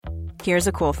Here's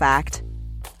a cool fact.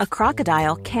 A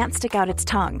crocodile can't stick out its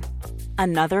tongue.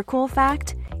 Another cool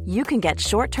fact, you can get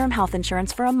short-term health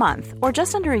insurance for a month or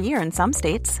just under a year in some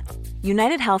states.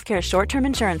 United Healthcare short-term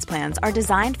insurance plans are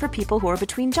designed for people who are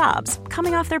between jobs,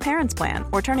 coming off their parents' plan,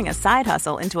 or turning a side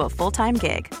hustle into a full-time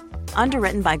gig.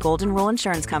 Underwritten by Golden Rule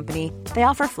Insurance Company, they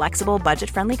offer flexible,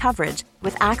 budget-friendly coverage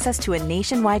with access to a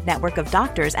nationwide network of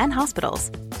doctors and hospitals.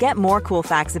 Get more cool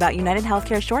facts about United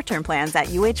Healthcare short-term plans at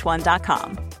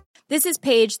uh1.com. This is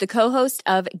Paige, the co-host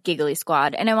of Giggly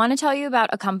Squad, and I want to tell you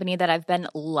about a company that I've been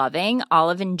loving,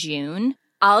 Olive & June.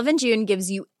 Olive & June gives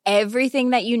you everything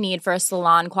that you need for a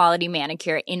salon-quality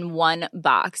manicure in one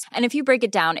box. And if you break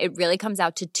it down, it really comes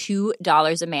out to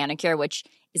 $2 a manicure, which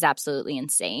is absolutely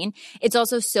insane. It's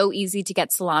also so easy to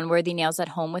get salon-worthy nails at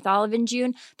home with Olive &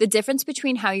 June. The difference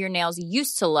between how your nails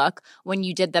used to look when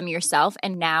you did them yourself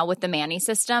and now with the Mani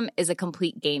system is a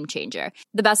complete game changer.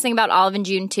 The best thing about Olive &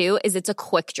 June, too, is it's a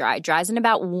quick dry. Dries in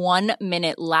about 1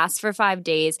 minute, lasts for 5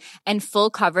 days, and full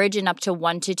coverage in up to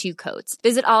 1 to 2 coats.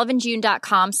 Visit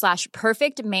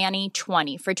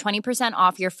oliveandjune.com/perfectmani20 for 20%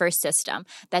 off your first system.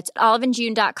 That's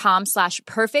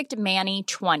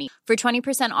oliveandjune.com/perfectmani20 for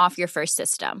 20% off your first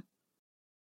system.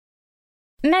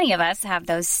 Many of us have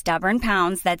those stubborn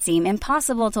pounds that seem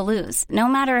impossible to lose, no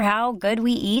matter how good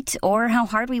we eat or how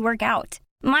hard we work out.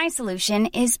 My solution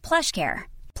is PlushCare.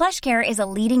 PlushCare is a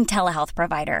leading telehealth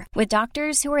provider with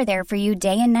doctors who are there for you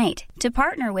day and night to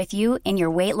partner with you in your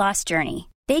weight loss journey.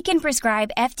 They can prescribe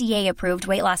FDA-approved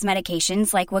weight loss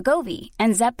medications like Wegovy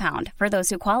and Zepbound for those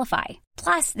who qualify.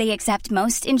 Plus, they accept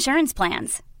most insurance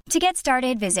plans. To get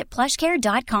started, visit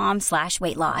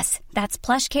plushcare.com/weightloss. That's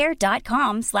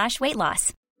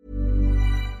plushcare.com/weightloss.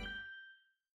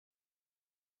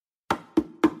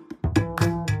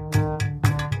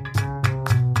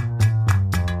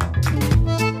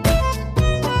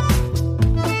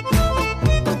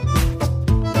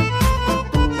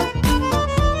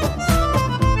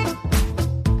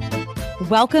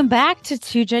 Welcome back to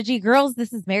Two Judgy Girls.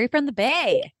 This is Mary from the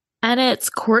Bay. And it's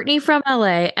Courtney from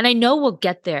LA. And I know we'll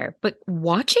get there, but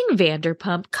watching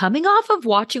Vanderpump, coming off of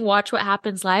Watch What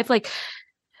Happens Live, like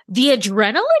the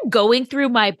adrenaline going through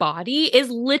my body is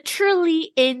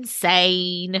literally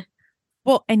insane.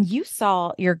 Well, and you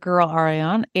saw your girl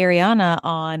Ariana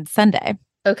on Sunday.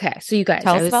 Okay, so you guys,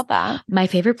 tell us about that. My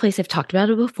favorite place, I've talked about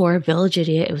it before, Village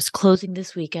Idiot. It was closing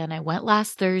this weekend. I went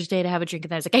last Thursday to have a drink,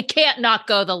 and I was like, I can't not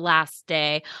go the last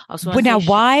day. But now,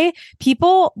 why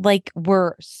people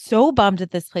were so bummed that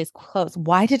this place closed?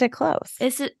 Why did it close?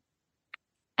 Is it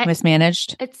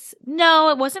mismanaged? No,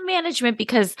 it wasn't management,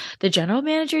 because the general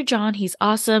manager, John, he's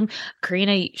awesome.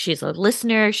 Karina, she's a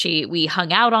listener. We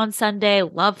hung out on Sunday.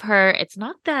 Love her. It's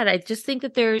not that. I just think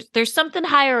that there's something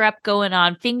higher up going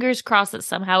on. Fingers crossed that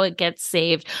somehow it gets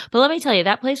saved. But let me tell you,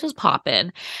 that place was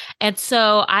popping. And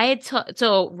so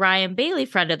so Ryan Bailey,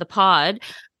 friend of the pod,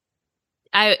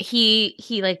 we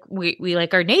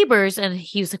like our neighbors, and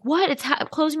he was like, what? It's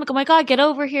closing. I'm like, oh my God, get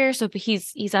over here. So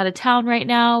he's out of town right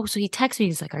now. So he texts me.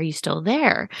 He's like, are you still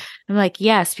there? I'm like,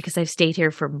 yes, because I've stayed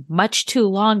here for much too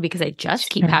long, because I just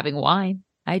keep having wine.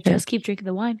 I just keep drinking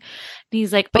the wine. And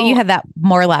he's like, but you have that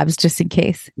more labs just in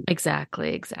case.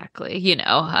 Exactly.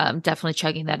 Definitely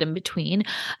chugging that in between.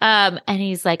 And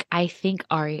he's like, I think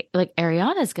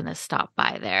Ariana's going to stop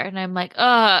by there. And I'm like,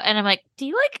 and I'm like, do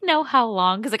you know how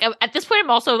long? Cause at this point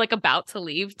I'm also about to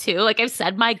leave too. I've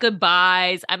said my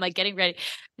goodbyes. I'm getting ready. And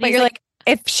but you're like,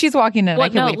 if she's walking in, I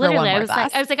can wait for one more I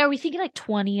was like, are we thinking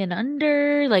 20 and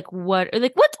under? What? Or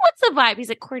what's the vibe? He's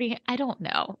like, Courtney, I don't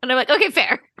know. And I'm like, okay,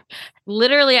 fair.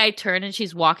 Literally, I turn and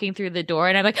she's walking through the door,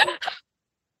 and I'm like, I'm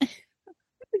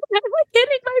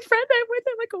hitting my friend I'm with.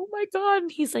 I'm like, oh my God.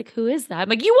 And he's like, who is that? I'm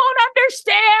like, you won't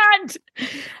understand.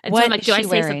 And so I'm like, do I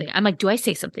say something? I'm like, do I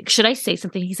say something? Should I say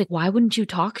something? He's like, why wouldn't you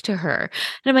talk to her?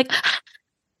 And I'm like,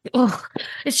 oh,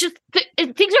 it's just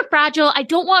things are fragile. I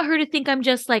don't want her to think I'm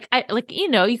just you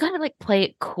gotta play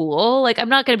it cool. I'm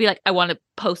not gonna be like, I want to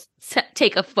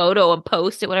take a photo and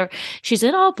post it, whatever. She's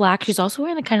in all black. She's also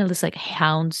wearing kind of this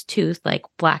houndstooth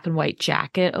black and white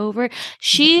jacket over.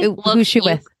 Who's she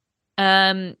with?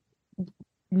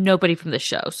 Nobody from the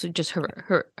show. So just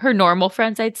her normal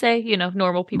friends, I'd say.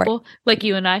 Normal people like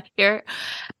you and I here.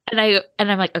 And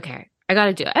I'm like, okay, I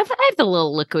gotta do it. I have the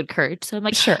little liquid courage, so I'm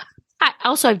like, sure.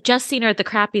 I've just seen her at the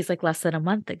Crappies less than a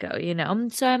month ago,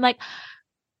 So I'm like,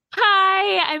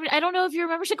 hi. I don't know if you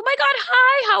remember. She's like, oh my God,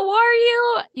 hi, how are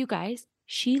you? You guys,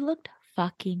 she looked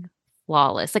fucking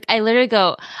flawless. I literally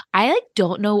go, I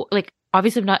don't know,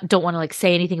 obviously don't want to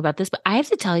say anything about this, but I have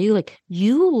to tell you,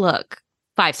 you look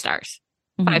 5 stars.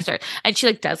 5 stars. And she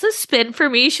like does a spin for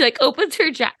me. She like opens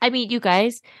her jacket. I mean, you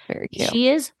guys, Very cute. she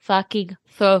is fucking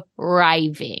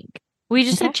thriving. We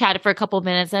just had chatted for a couple of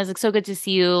minutes and I was like, so good to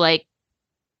see you. Like,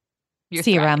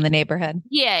 see you around the neighborhood.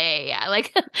 Yeah.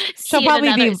 Like, she'll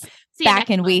probably be back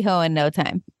in WeHo in no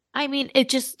time. I mean, it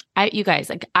just, you guys,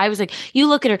 like, I was like, you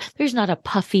look at her, there's not a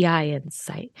puffy eye in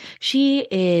sight. She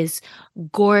is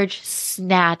gorgeous,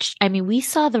 snatched. I mean, we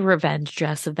saw the revenge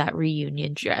dress of that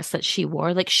reunion dress that she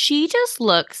wore. Like, she just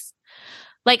looks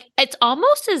like it's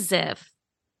almost as if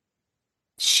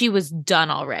she was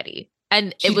done already.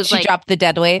 And it was like, she dropped the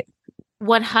dead weight.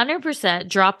 100%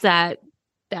 dropped that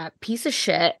piece of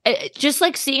shit. Just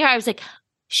like seeing her, I was like,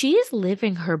 she is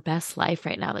living her best life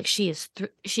right now. Like she is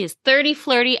 30,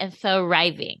 flirty, and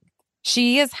thriving.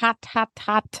 She is hot. I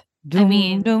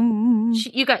mean,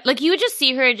 you got like you would just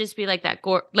see her and just be like that.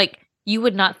 Like you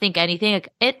would not think anything.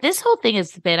 Like this whole thing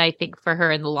has been, I think, for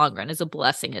her in the long run, is a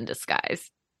blessing in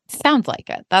disguise. Sounds like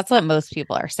it. That's what most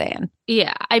people are saying.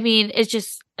 Yeah, I mean, it's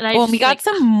just. We got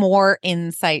some more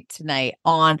insight tonight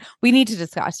on. We need to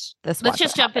discuss this. Let's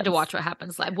just jump into Watch What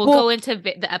Happens Live. We'll go into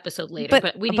the episode later,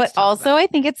 but we need to talk also, I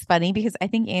think it's funny because I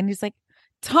think Andy's like,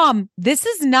 Tom, this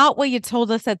is not what you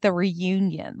told us at the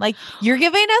reunion. Like, you're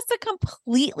giving us a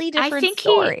completely different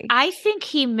story. I think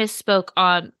he misspoke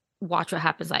on Watch What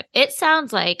Happens Live. It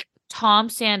sounds like Tom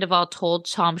Sandoval told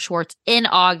Tom Schwartz in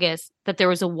August that there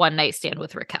was a one-night stand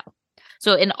with Raquel.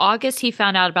 So in August, he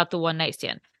found out about the one-night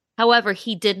stand. However,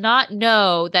 he did not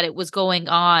know that it was going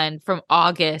on from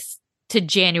August to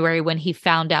January when he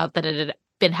found out that it had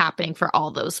been happening for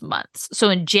all those months. So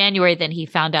in January, then he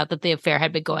found out that the affair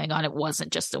had been going on. It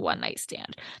wasn't just a one-night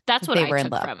stand. That's what I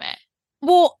took from it.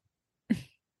 Well,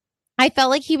 I felt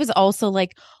like he was also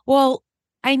like, well,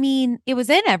 I mean, it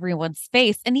was in everyone's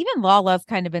face. And even Lala's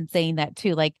kind of been saying that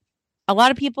too. Like, a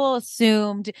lot of people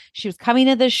assumed she was coming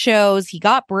to the shows. He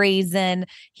got brazen.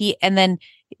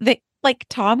 Like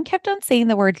Tom kept on saying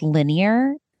the word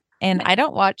linear, and I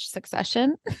don't watch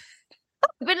Succession.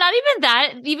 But not even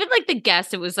that. Even like the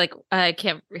guest, it was like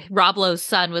Rob Lowe's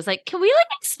son was like, "Can we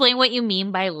like explain what you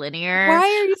mean by linear?" Why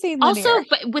are you saying linear? Also,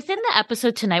 but within the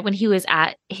episode tonight, when he was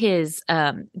at his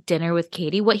dinner with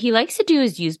Katie, what he likes to do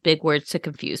is use big words to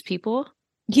confuse people.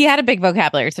 He had a big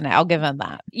vocabulary tonight. I'll give him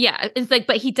that. Yeah, it's like,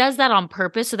 but he does that on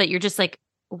purpose so that you're just like,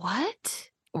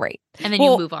 "What?" Right, and then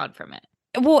you move on from it.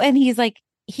 Well, and he's like.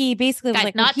 He basically was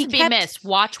like, not to be missed.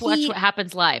 Watch what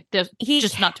happens live.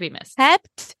 Just not to be missed.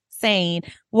 Kept saying,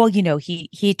 well, you know,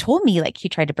 he told me like he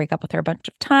tried to break up with her a bunch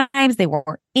of times. They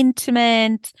weren't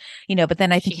intimate, you know, but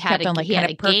then I think he kept on like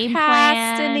kind of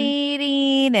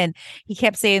procrastinating, and he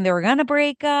kept saying they were gonna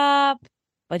break up,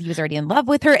 but he was already in love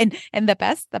with her. And the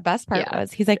best part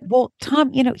was he's like, well,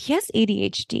 Tom, you know, he has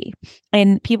ADHD,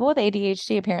 and people with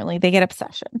ADHD apparently they get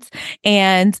obsessions,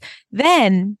 and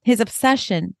then his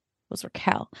obsession was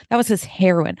Raquel. That was his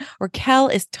heroine. Raquel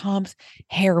is Tom's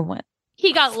heroine.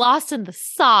 He got lost in the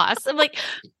sauce. I'm like,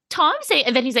 Tom saying,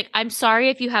 and then he's like, I'm sorry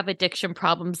if you have addiction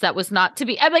problems. That was not to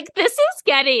be. I'm like, this is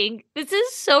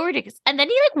so ridiculous. And then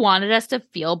he like wanted us to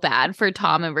feel bad for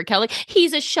Tom and Raquel. Like,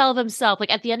 he's a shell of himself. Like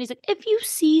at the end, he's like, if you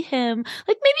see him,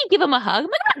 like maybe give him a hug.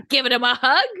 I'm like, I'm not giving him a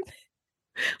hug.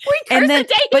 We cursed the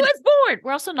day he was born.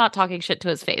 We're also not talking shit to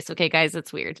his face. Okay, guys,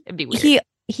 it's weird. It'd be weird.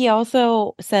 He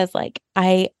also says like,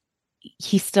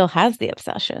 he still has the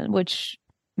obsession, which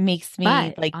makes me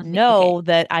know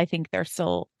that I think they're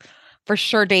still for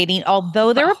sure dating.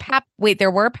 Although there were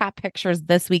pap pictures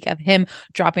this week of him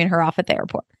dropping her off at the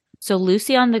airport. So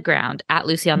Lucy on the Ground, at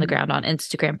Lucy on the Ground on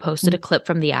Instagram, posted a clip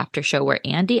from the after show where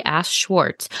Andy asked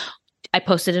Schwartz, I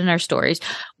posted in our stories,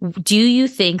 do you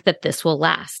think that this will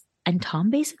last? And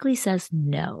Tom basically says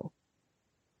no.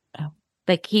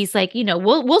 Like, he's like, you know,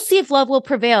 we'll see if love will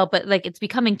prevail, but like it's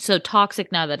becoming so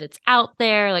toxic now that it's out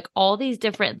there, like all these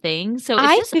different things. So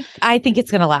I think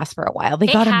it's going to last for a while. They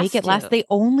got to make it last. They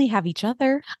only have each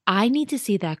other. I need to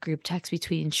see that group text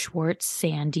between Schwartz,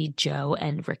 Sandy, Joe,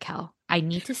 and Raquel. I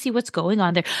need to see what's going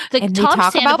on there. Like, and they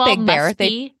talk about Big Bear.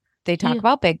 They talk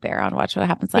about Big Bear on Watch What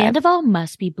Happens Live. Sandoval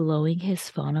must be blowing his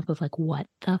phone up of like, what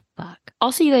the fuck?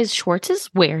 Also, you guys, Schwartz is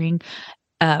wearing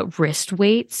wrist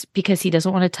weights because he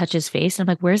doesn't want to touch his face. And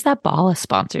I'm like, where's that Bala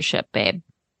sponsorship, babe?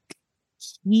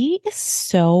 He is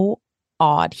so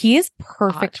odd. He is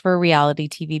perfect for reality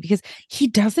TV because he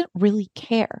doesn't really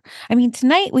care. I mean,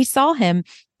 tonight we saw him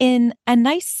in a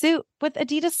nice suit with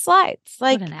Adidas slides.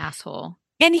 Like, what an asshole.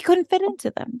 And he couldn't fit into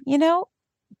them, you know?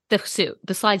 The suit,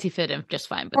 the slides he fit in just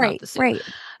fine, but not the suit. Right.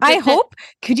 I hope.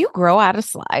 Could you grow out of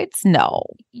slides? No.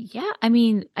 Yeah, I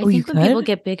mean, I think when people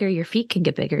get bigger, your feet can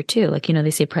get bigger too. Like, you know,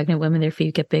 they say pregnant women, their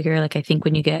feet get bigger. Like, I think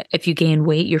if you gain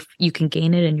weight, you can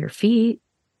gain it in your feet.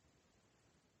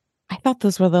 I thought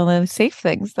those were the only safe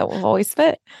things that will always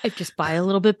fit. I just buy a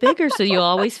little bit bigger so you'll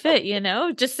always fit,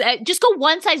 just go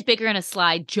one size bigger in a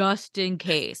slide just in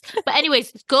case. But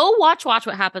anyways, go watch What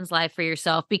Happens Live for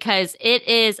yourself because it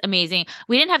is amazing.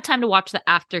 We didn't have time to watch the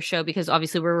after show because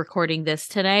obviously we're recording this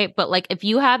today, but like if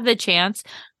you have the chance,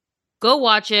 go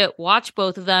watch it, watch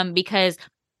both of them because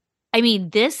I mean,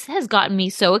 this has gotten me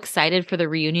so excited for the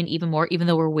reunion even more, even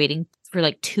though we're waiting for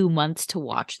like 2 months to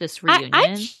watch this reunion.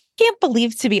 I can't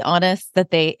believe, to be honest,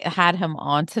 that they had him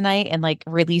on tonight and like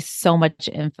released so much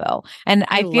info. And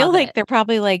I feel like they're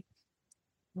probably like,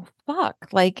 well, fuck,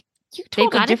 like you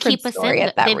told a different story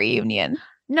at that reunion.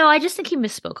 No, I just think he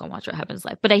misspoke on Watch What Happens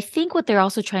Live. But I think what they're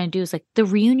also trying to do is like the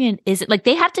reunion isn't like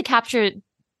they have to capture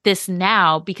this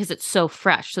now because it's so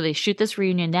fresh. So they shoot this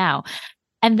reunion now.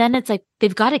 And then it's like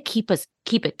they've got to keep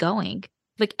it going.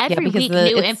 Like every week,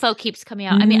 new info keeps coming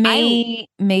out. I mean,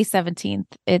 May 17th,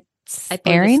 it's I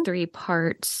think airing. It's 3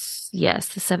 parts. Yes,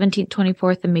 the 17th,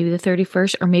 24th, and maybe the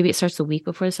 31st, or maybe it starts the week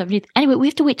before the 17th. Anyway, we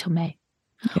have to wait till May.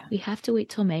 Yeah. We have to wait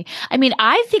till May. I mean,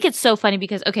 I think it's so funny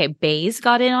because Baze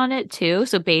got in on it too.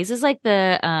 So Baze is like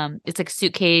it's like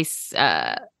suitcase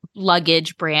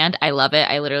luggage brand. I love it.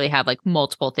 I literally have like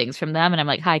multiple things from them, and I'm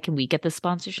like, hi, can we get this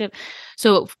sponsorship?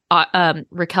 So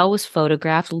Raquel was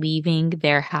photographed leaving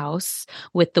their house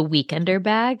with the Weekender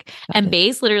bag, and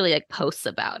Baze literally like posts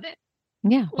about it.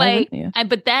 Yeah, like,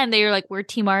 but then they were like, we're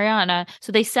Team Ariana,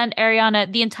 so they sent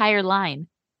Ariana the entire line.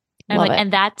 And I'm like,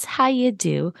 and that's how you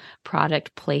do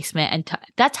product placement, and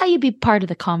that's how you be part of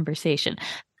the conversation.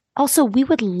 Also, we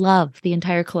would love the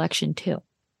entire collection too.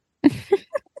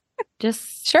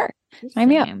 Just sure.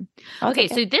 I'm in. Okay,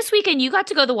 so this weekend you got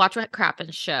to go to the Watch What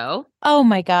Happens show. Oh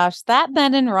my gosh, that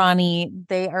Ben and Ronnie,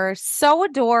 they are so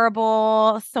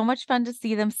adorable. So much fun to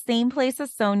see them. Same place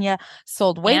as Sonia.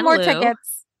 Sold way more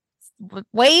tickets.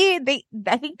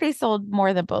 I think they sold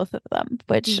more than both of them.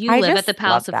 Which do you live at the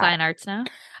Palace of Fine Arts now?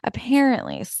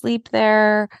 Apparently, sleep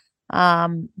there.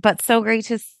 But so great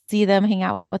to see them, hang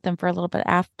out with them for a little bit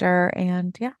after,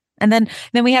 and yeah. And then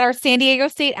we had our San Diego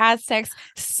State Aztecs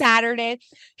Saturday.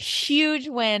 Huge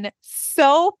win.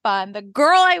 So fun. The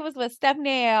girl I was with,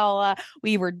 Stephanie Ayala,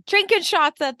 we were drinking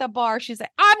shots at the bar. She's like,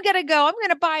 I'm going to go. I'm going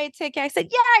to buy a ticket. I said,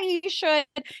 yeah, you should.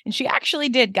 And she actually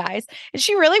did, guys. And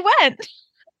she really went.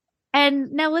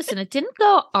 And now listen, it didn't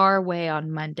go our way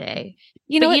on Monday.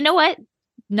 You know what?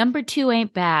 Number 2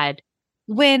 ain't bad.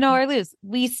 Win or lose,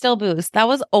 we still booze. That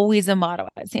was always a motto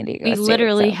at San Diego State. We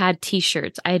literally had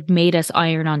T-shirts. I had made us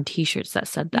iron on T-shirts that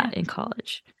said that in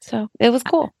college. So it was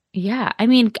cool. Yeah. I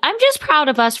mean, I'm just proud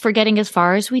of us for getting as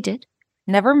far as we did.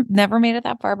 Never made it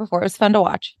that far before. It was fun to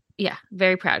watch. Yeah.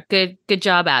 Very proud. Good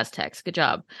job, Aztecs. Good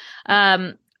job.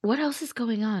 What else is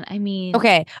going on? I mean,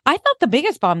 okay. I thought the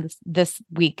biggest bomb this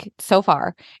week so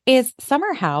far is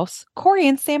Summer House. Corey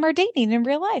and Sam are dating in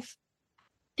real life.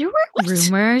 There were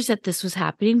rumors that this was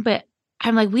happening, but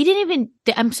I'm like,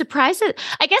 I'm surprised that,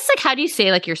 I guess, like, how do you say,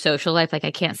 like, your social life? Like,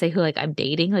 I can't say who, like, I'm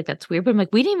dating. Like, that's weird. But I'm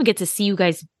like, we didn't even get to see you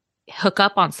guys hook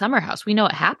up on Summer House. We know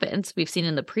what happens. We've seen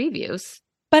in the previews.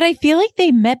 But I feel like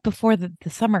they met before the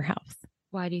Summer House.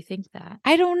 Why do you think that?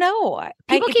 I don't know.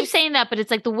 People keep saying that, but it's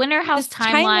like the Winter House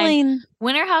timeline.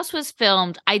 Winter House was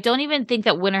filmed. I don't even think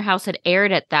that Winter House had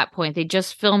aired at that point. They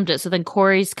just filmed it. So then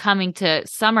Corey's coming to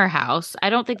Summer House. I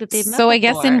don't think that they've met before. I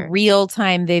guess in real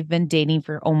time, they've been dating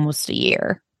for almost a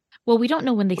year. Well, we don't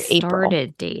know when they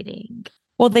started dating.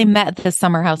 Well, they met at the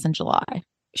Summer House in July.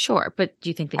 Sure. But do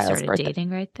you think they started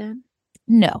dating right then?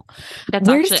 No. That's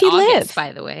Where actually does he August, live?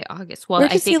 by the way. August. Well, Where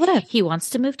does he live? He wants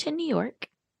to move to New York.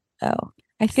 Oh.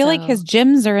 I feel like his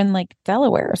gyms are in like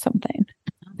Delaware or something.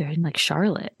 They're in like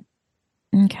Charlotte.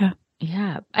 Okay.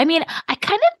 Yeah. I mean, I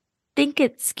kind of think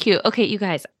it's cute. Okay, you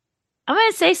guys, I'm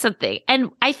going to say something. And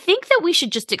I think that we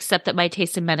should just accept that my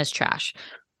taste in men is trash.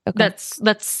 Okay.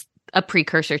 That's a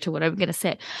precursor to what I'm going to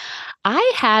say.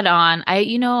 I had on,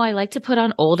 I like to put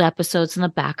on old episodes in the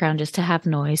background just to have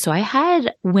noise. So I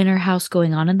had Winter House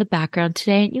going on in the background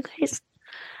today. And you guys,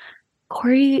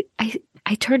 Corey,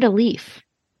 I turned a leaf.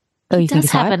 He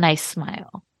does have a nice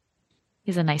smile.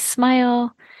 He has a nice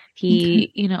smile.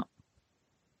 He,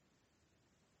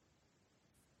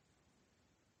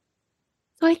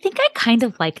 So I think I kind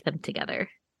of like them together.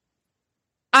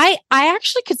 I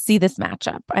actually could see this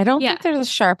matchup. I don't think they're the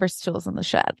sharpest tools in the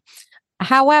shed.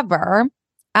 However,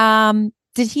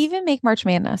 did he even make March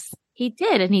Madness? He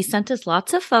did, and he sent us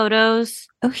lots of photos.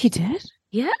 Oh, he did?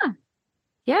 Yeah.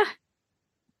 Yeah.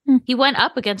 He went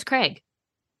up against Craig.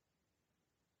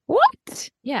 What?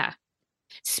 Yeah.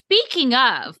 Speaking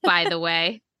of, by the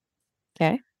way.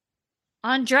 Okay.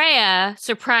 Andrea,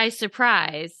 surprise,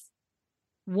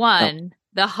 won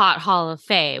the Hot Hall of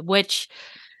Fame, which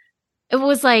It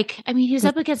was like, I mean, he was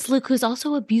up against Luke, who's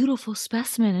also a beautiful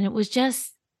specimen. And it was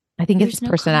just. I think his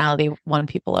personality won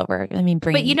people over. I mean,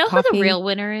 but you know who the real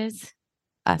winner is?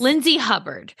 Us. Lindsay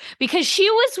Hubbard, because she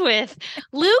was with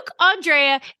Luke,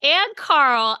 Andrea, and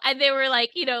Carl, and they were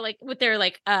like, you know, like with their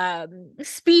like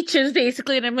speeches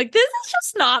basically, and I'm like, this is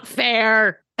just not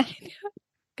fair.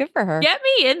 Good for her. Get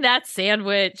me in that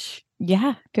sandwich.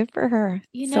 Yeah, good for her.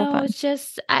 You so know, fun. it's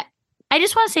just I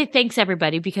just want to say thanks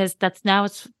everybody, because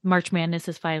it's March Madness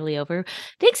is finally over.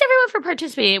 Thanks everyone for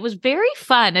participating. It was very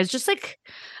fun. It's just like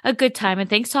a good time, and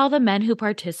thanks to all the men who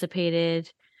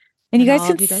participated. And you guys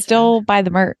can still buy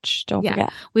the merch. Don't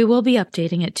forget. We will be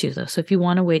updating it too, though. So if you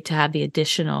want to wait to have the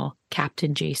additional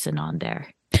Captain Jason on there.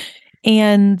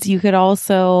 And you could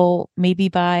also maybe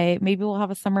we'll have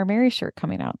a Summer Mary shirt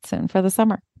coming out soon for the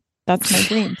summer. That's my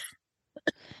dream.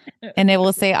 And it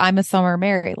will say, I'm a Summer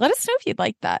Mary. Let us know if you'd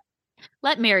like that.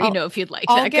 Let Mary know if you'd like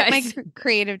I'll that, get guys. my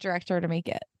creative director to make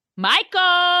it.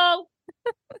 Michael!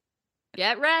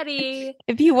 Get ready.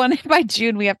 If you want it by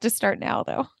June, we have to start now,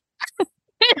 though.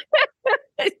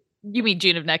 You mean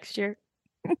June of next year?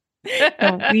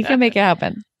 No, we can make it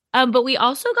happen. But we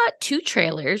also got 2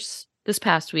 trailers this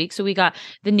past week. So we got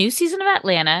the new season of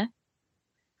Atlanta.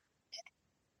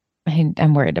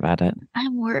 I'm worried about it.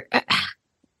 I'm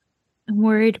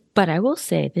worried, but I will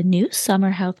say the new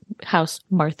Summer House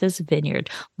Martha's Vineyard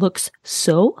looks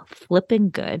so flippin'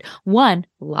 good. 1,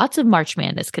 lots of March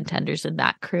Madness contenders in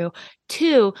that crew.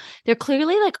 2, they're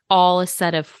clearly like all a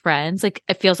set of friends. Like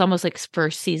it feels almost like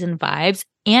first season vibes.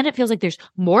 And it feels like there's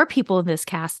more people in this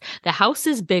cast. The house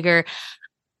is bigger.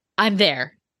 I'm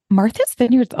there. Martha's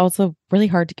Vineyard's also really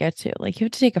hard to get to. Like you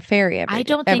have to take a ferry every I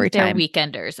don't think they're time.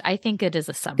 Weekenders. I think it is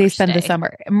a summer They spend stay. the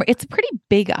summer. It's a pretty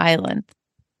big island.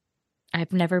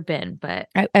 I've never been, but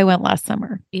I went last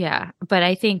summer. Yeah, but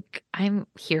I think I'm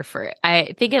here for it.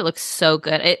 I think it looks so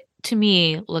good. It, to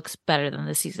me, looks better than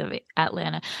the season of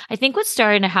Atlanta. I think what's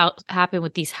starting to happen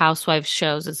with these housewives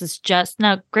shows is it's just,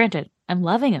 now granted, I'm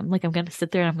loving them. Like I'm going to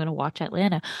sit there and I'm going to watch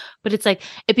Atlanta, but it's like,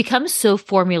 it becomes so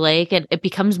formulaic and it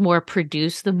becomes more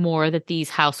produced the more that these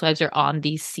housewives are on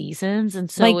these seasons.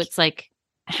 And so it's like,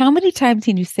 how many times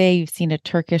can you say you've seen a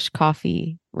Turkish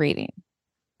coffee rating?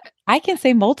 I can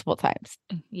say multiple times.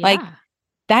 Yeah. Like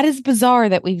that is bizarre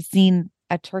that we've seen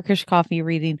a Turkish coffee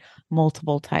reading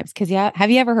multiple times. Because have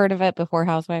you ever heard of it before,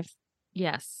 Housewives?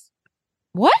 Yes.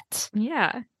 What?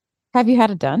 Yeah. Have you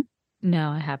had it done?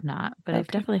 No, I have not, but I've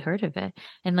definitely heard of it,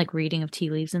 and like reading of tea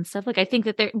leaves and stuff. Like I think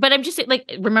that but I'm just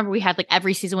like, remember we had like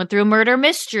every season went through a murder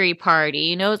mystery party.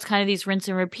 You know, it's kind of these rinse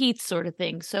and repeats sort of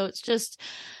thing. So it's just,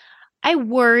 I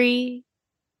worry.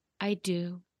 I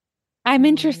do. I'm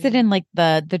interested in like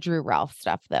the Drew Ralph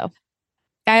stuff though.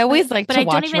 I always like to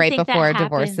watch right before a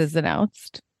divorce is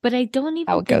announced. But I don't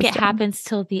even think it happens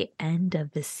till the end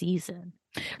of the season.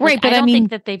 Right, like, but I don't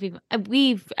think that they've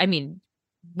even,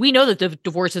 we know that the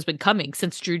divorce has been coming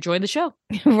since Drew joined the show.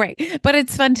 Right. But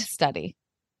it's fun to study.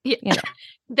 Yeah. You know,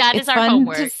 that is our fun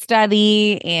homework. To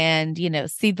study and,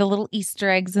 see the little Easter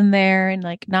eggs in there and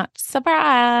like not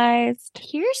surprised.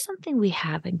 Here's something we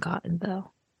haven't gotten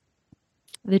though.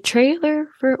 The trailer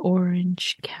for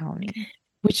Orange County.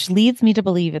 Which leads me to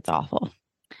believe it's awful.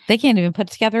 They can't even put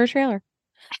together a trailer.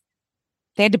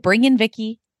 They had to bring in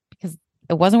Vicky because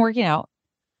it wasn't working out.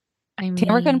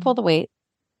 Tamara couldn't pull the weight.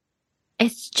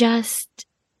 It's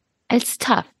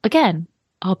tough. Again,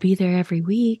 I'll be there every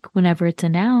week whenever it's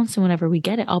announced and whenever we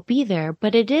get it, I'll be there.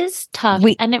 But it is tough.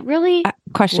 And it really...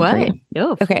 Question for you.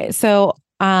 No. Okay, so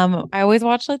I always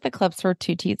watch like the clips for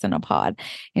Two Teas in a Pod.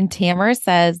 And Tamara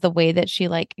says the way that she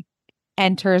like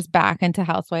enters back into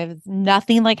Housewives is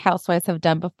nothing like Housewives have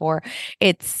done before.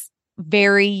 It's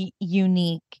very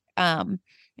unique. And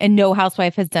no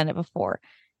housewife has done it before.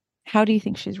 How do you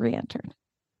think she's re-entered?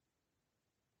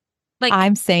 Like,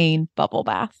 I'm saying bubble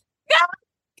bath.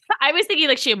 I was thinking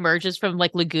like she emerges from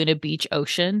like Laguna Beach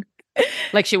ocean.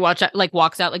 Like she walks out like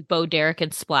Bo Derek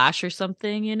and Splash or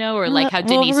something, or like how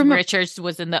Denise Richards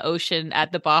was in the ocean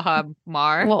at the Baja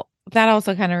Mar. Well, that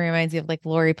also kind of reminds me of like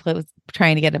Lori was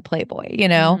trying to get a Playboy,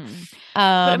 But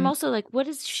I'm also like, what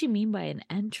does she mean by an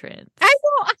entrance? I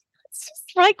know. It's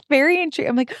just like very intriguing.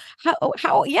 I'm like,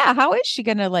 how is she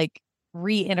gonna like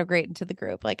reintegrate into the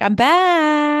group? Like, I'm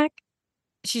back.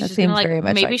 She's just gonna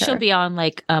like, maybe she'll be on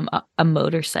like a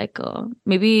motorcycle.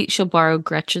 Maybe she'll borrow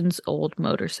Gretchen's old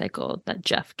motorcycle that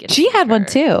Jeff gave. She had one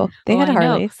too. They had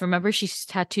Harleys. Remember, she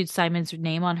tattooed Simon's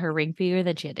name on her ring finger,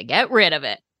 then she had to get rid of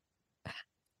it.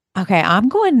 Okay, I'm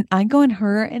going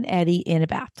her and Eddie in a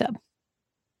bathtub.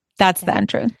 That's the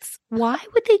entrance. Why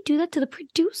would they do that to the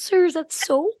producers? That's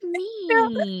so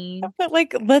mean. But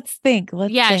like, let's think.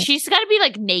 She's got to be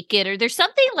like naked, or there's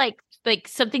something like like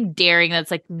something daring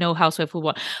that's like no housewife would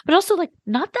want. But also like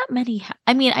not that many.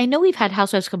 I mean, I know we've had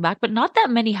housewives come back, but not that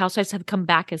many housewives have come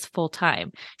back as full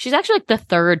time. She's actually like the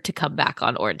third to come back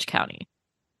on Orange County.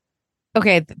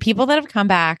 Okay, the people that have come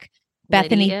back,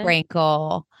 Bethany Lydia.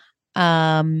 Frankel.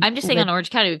 I'm just saying on Orange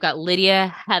County, we've got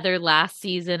Lydia, Heather last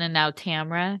season, and now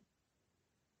Tamra.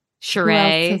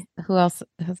 Sheree. Who else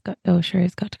has got? Oh,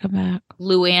 Sheree's got to come back.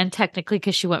 Luann, technically,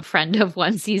 because she went friend of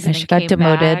one season And and she got came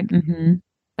demoted. back. Mm-hmm.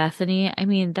 Bethany. I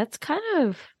mean, that's kind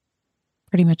of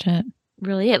Pretty much it.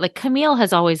 really it. Like Camille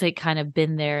has always like kind of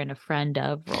been there in a friend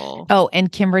of role. Oh,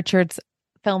 and Kim Richards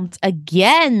filmed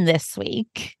again this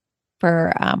week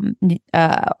for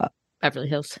Beverly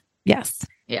Hills. yes.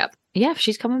 Yeah,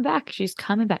 she's coming back. She's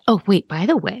coming back. Oh, wait, by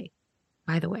the way.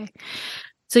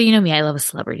 So you know me, I love a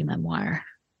celebrity memoir.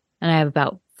 And I have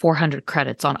about 400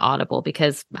 credits on Audible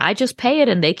because I just pay it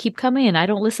and they keep coming and I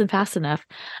don't listen fast enough.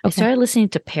 I started listening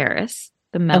to Paris,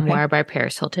 the memoir by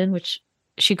Paris Hilton, which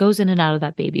she goes in and out of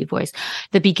that baby voice.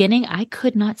 The beginning, I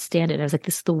could not stand it. I was like,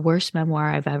 this is the worst memoir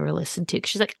I've ever listened to.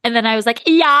 She's like, and then I was like,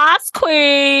 yes,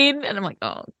 queen. And I'm like,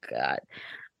 oh God.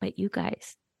 But you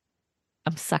guys,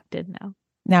 I'm sucked in now.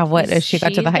 Now what? Has she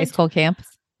got to the high school camps?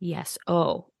 Yes.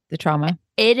 Oh, The trauma.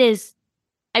 it is.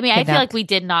 I mean, I feel Kidnapped. like we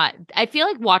did not. I feel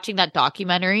like watching that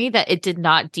documentary that it did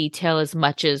not detail as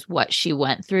much as what she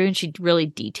went through, and she really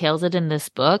details it in this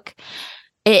book.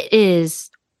 It is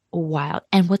wild.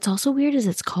 And what's also weird is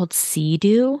it's called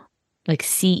CEDU, like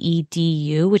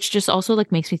CEDU, which just also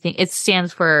like makes me think it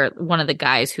stands for one of the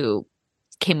guys who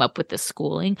came up with this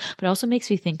schooling, but it also makes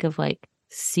me think of like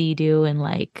CEDU and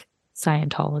like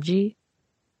Scientology.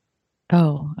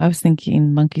 Oh, I was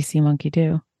thinking monkey see, monkey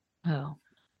do. Oh,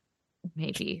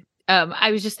 maybe.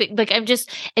 I was just thinking, like,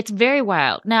 it's very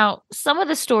wild. Now, some of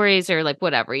the stories are like,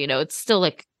 whatever, you know, it's still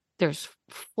like there's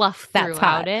fluff That's throughout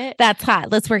hot. it. That's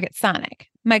hot. Let's work at Sonic.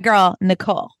 My girl,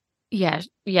 Nicole. Yeah.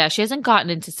 She hasn't gotten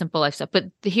into simple life stuff, but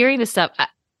hearing this stuff,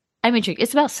 I'm intrigued.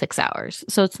 It's about 6 hours.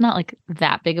 So it's not like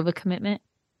that big of a commitment.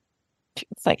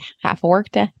 It's like half a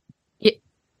work day.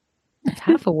 It's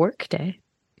half a work day.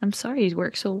 I'm sorry you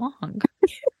work so long.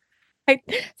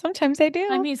 Sometimes I do.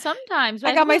 I mean, sometimes.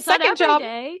 I got my second job.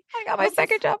 Day. I got my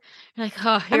second job. You're like,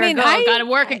 oh, here I go. I got to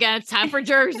work again. It's time for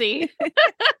Jersey.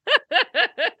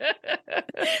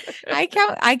 I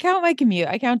count my commute.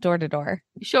 I count door to door.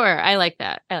 Sure. I like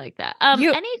that.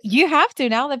 You have to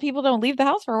now that people don't leave the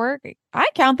house for work. I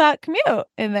count that commute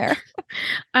in there.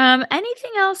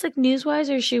 Anything else like news wise,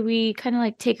 or should we kind of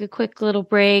like take a quick little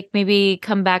break? Maybe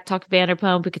come back, talk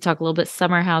Vanderpump. We could talk a little bit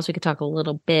Summer House. We could talk a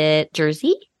little bit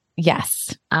Jersey.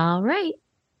 Yes. All right.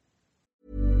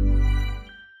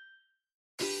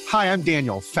 Hi, I'm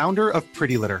Daniel, founder of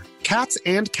Pretty Litter. Cats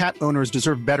and cat owners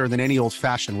deserve better than any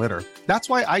old-fashioned litter. That's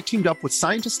why I teamed up with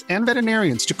scientists and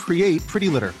veterinarians to create Pretty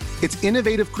Litter. Its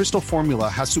innovative crystal formula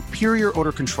has superior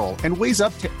odor control and weighs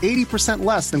up to 80%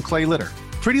 less than clay litter.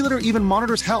 Pretty Litter even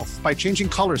monitors health by changing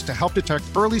colors to help detect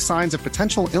early signs of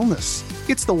potential illness.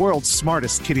 It's the world's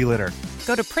smartest kitty litter.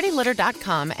 Go to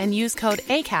prettylitter.com and use code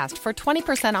ACAST for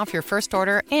 20% off your first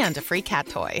order and a free cat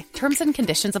toy. Terms and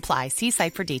conditions apply. See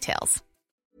site for details.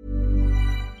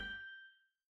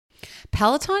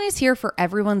 Peloton is here for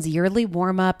everyone's yearly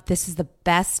warm-up. This is the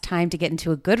best time to get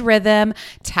into a good rhythm,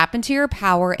 tap into your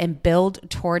power, and build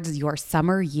towards your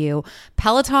summer you.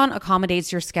 Peloton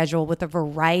accommodates your schedule with a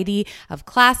variety of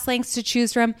class lengths to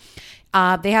choose from.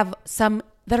 They have some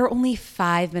that are only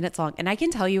 5 minutes long. And I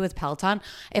can tell you with Peloton,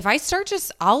 if I start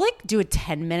I'll like do a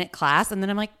 10-minute class and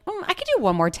then I'm like, I could do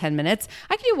one more 10 minutes.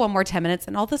 I could do one more 10 minutes.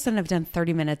 And all of a sudden I've done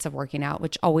 30 minutes of working out,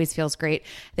 which always feels great.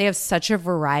 They have such a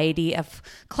variety of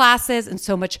classes and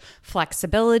so much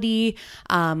flexibility.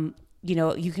 You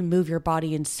know, you can move your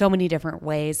body in so many different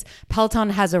ways. Peloton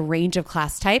has a range of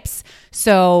class types.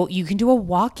 So you can do a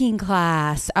walking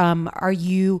class. Are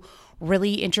you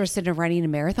really interested in running a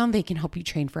marathon? They can help you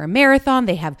train for a marathon.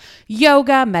 They have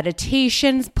yoga,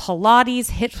 meditations,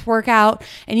 Pilates, HIIT workout,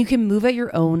 and you can move at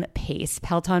your own pace.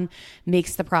 Peloton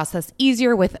makes the process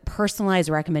easier with personalized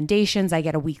recommendations. I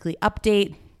get a weekly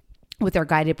update with their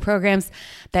guided programs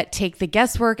that take the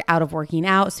guesswork out of working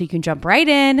out so you can jump right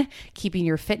in, keeping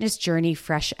your fitness journey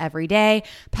fresh every day.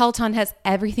 Peloton has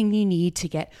everything you need to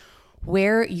get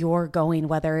where you're going,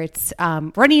 whether it's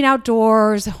running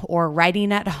outdoors or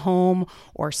riding at home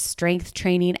or strength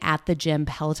training at the gym.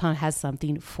 Peloton has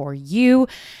something for you.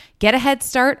 Get a head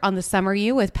start on the summer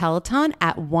you with Peloton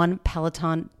at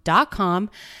onepeloton.com.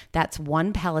 That's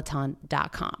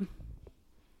onepeloton.com.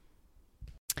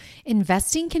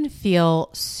 Investing can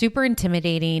feel super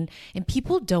intimidating and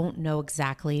people don't know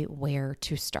exactly where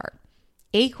to start.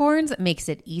 Acorns makes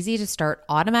it easy to start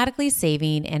automatically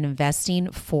saving and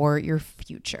investing for your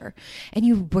future. And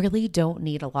you really don't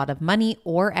need a lot of money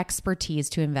or expertise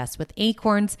to invest with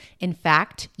Acorns. In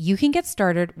fact, you can get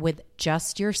started with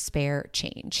just your spare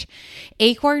change.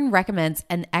 Acorn recommends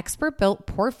an expert-built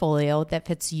portfolio that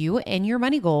fits you and your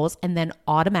money goals and then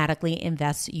automatically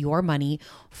invests your money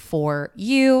for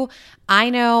you. I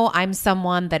know I'm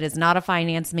someone that is not a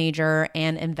finance major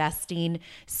and investing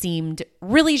seemed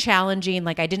really challenging.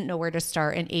 Like I didn't know where to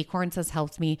start, and Acorns has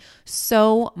helped me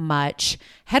so much.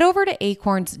 Head over to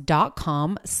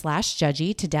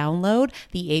acorns.com/judgy to download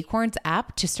the Acorns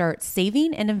app to start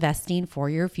saving and investing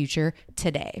for your future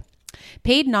today.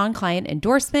 Paid non-client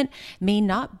endorsement may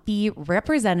not be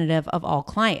representative of all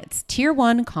clients. Tier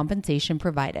 1 compensation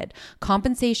provided.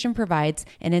 Compensation provides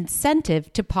an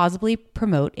incentive to positively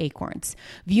promote Acorns.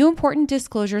 View important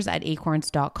disclosures at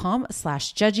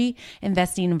acorns.com/judgy.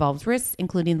 Investing involves risks,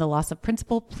 including the loss of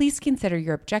principal. Please consider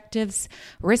your objectives,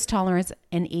 risk tolerance,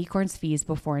 and Acorns fees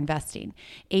before investing.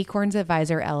 Acorns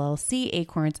Advisor LLC.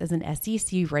 Acorns is an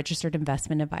SEC registered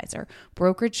investment advisor.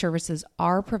 Brokerage services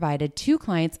are provided to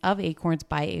clients of Acorns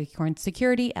by Acorns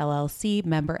Security LLC,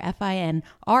 member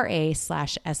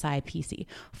FINRA/SIPC.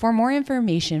 For more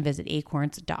information, visit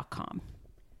acorns.com.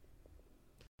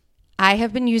 I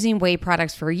have been using Whey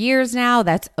products for years now.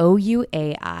 That's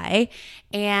OUAI.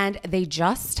 And they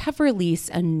just have released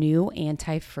a new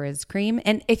anti-frizz cream.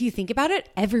 And if you think about it,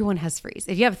 everyone has frizz.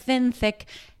 If you have thin, thick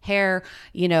hair,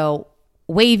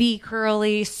 wavy,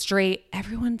 curly, straight,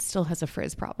 everyone still has a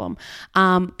frizz problem.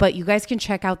 But you guys can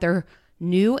check out their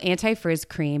new anti-frizz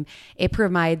cream. It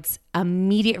provides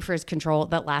immediate frizz control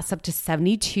that lasts up to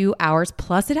 72 hours.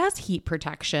 Plus it has heat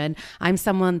protection. I'm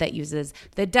someone that uses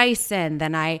the Dyson,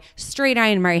 then I straight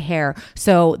iron my hair.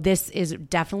 So this is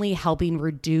definitely helping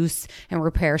reduce and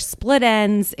repair split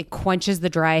ends. It quenches the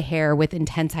dry hair with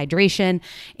intense hydration.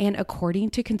 And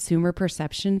according to consumer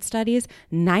perception studies,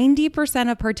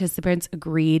 90% of participants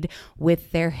agreed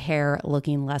with their hair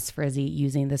looking less frizzy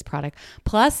using this product.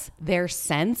 Plus their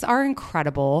scents are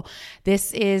incredible.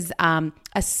 This is a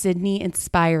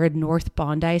Sydney-inspired North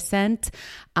Bondi scent.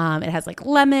 It has like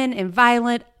lemon and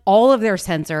violet. All of their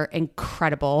scents are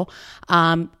incredible.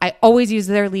 I always use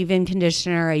their leave-in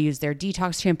conditioner. I use their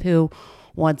detox shampoo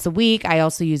once a week. I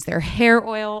also use their hair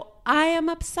oil. I am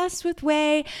obsessed with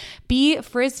Whey. Be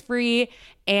frizz-free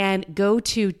and go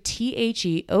to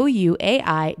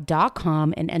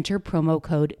THEOUAI.com and enter promo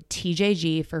code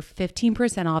TJG for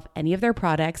 15% off any of their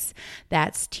products.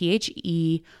 That's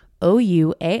THEOUAI.com,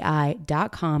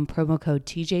 promo code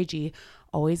TJG,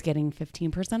 always getting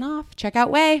 15% off. Check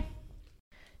out Whey.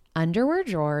 Underwear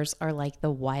drawers are like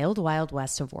the wild, wild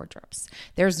west of wardrobes.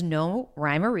 There's no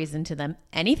rhyme or reason to them.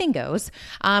 Anything goes.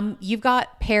 You've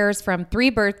got pairs from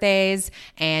 3 birthdays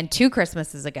and 2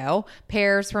 Christmases ago,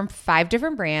 pairs from 5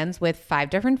 different brands with 5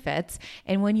 different fits.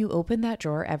 And when you open that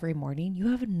drawer every morning,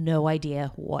 you have no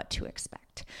idea what to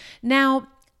expect. Now,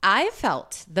 I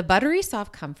felt the buttery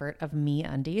soft comfort of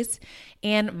MeUndies,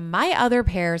 and my other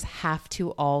pairs have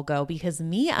to all go because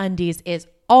MeUndies is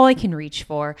all I can reach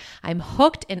for. I'm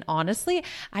hooked, and honestly,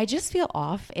 I just feel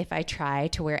off if I try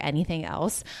to wear anything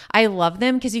else. I love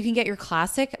them because you can get your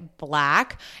classic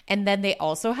black, and then they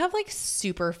also have like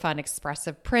super fun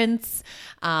expressive prints.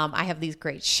 I have these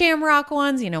great shamrock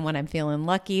ones, when I'm feeling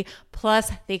lucky.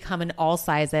 Plus, they come in all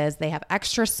sizes. They have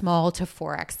extra small to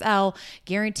 4XL,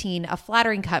 guaranteeing a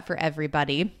flattering cut for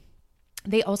everybody.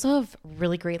 They also have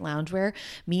really great loungewear.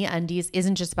 MeUndies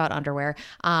isn't just about underwear.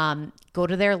 Go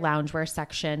to their loungewear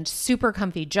section. Super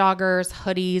comfy joggers,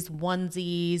 hoodies,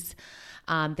 onesies.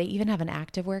 They even have an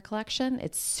activewear collection.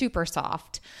 It's super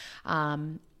soft.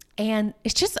 And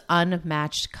it's just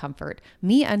unmatched comfort.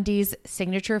 MeUndies'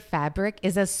 signature fabric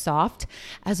is as soft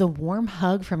as a warm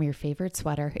hug from your favorite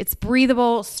sweater. It's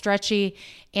breathable, stretchy,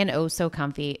 and oh so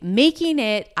comfy, making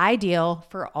it ideal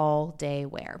for all day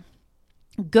wear.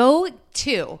 Go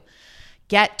to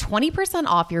get 20%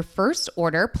 off your first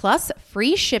order plus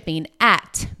free shipping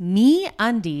at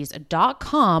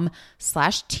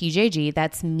MeUndies.com/TJG.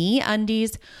 That's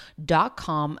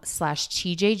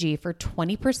MeUndies.com/TJG for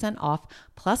 20% off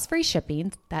plus free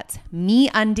shipping. That's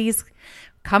MeUndies,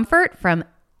 comfort from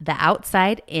the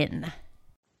outside in.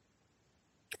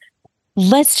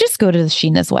 Let's just go to the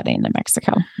Sheena's wedding in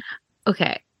Mexico.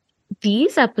 Okay.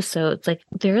 These episodes,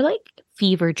 they're like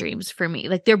fever dreams for me.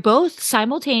 They're both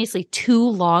simultaneously too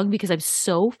long because I'm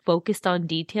so focused on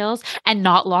details and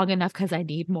not long enough because I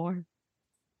need more.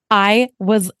 I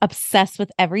was obsessed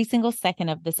with every single second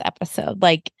of this episode.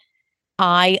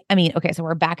 I mean, okay, so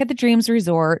we're back at the Dreams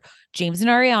Resort. James and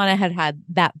Ariana had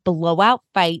that blowout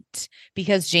fight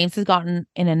because James has gotten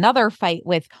in another fight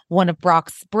with one of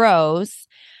Brock's bros.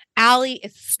 Allie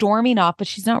is storming off, but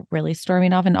she's not really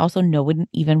storming off. And also no one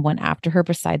even went after her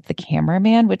besides the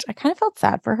cameraman, which I kind of felt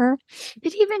sad for her.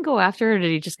 Did he even go after her, or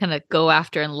did he just kind of go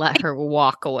after and let her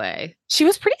walk away? She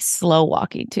was pretty slow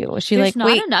walking too. Was she There's like, not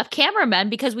wait, enough cameramen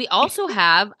because we also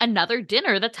have another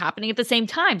dinner that's happening at the same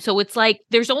time. So it's like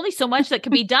there's only so much that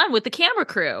can be done with the camera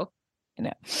crew. you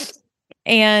know.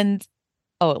 And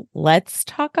let's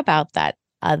talk about that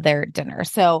other dinner.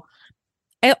 So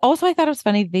I thought it was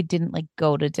funny they didn't like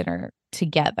go to dinner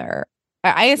together.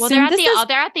 I assume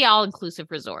they're at the all-inclusive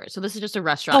resort. So this is just a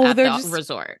restaurant at the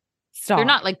resort. Stop. They're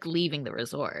not like leaving the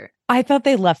resort. I thought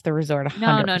they left the resort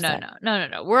 100%.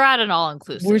 No. We're at an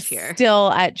all-inclusive We're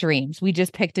still at Dreams. We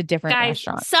just picked a different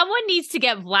restaurant. Someone needs to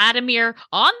get Vladimir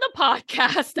on the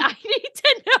podcast. I need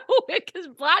to know it because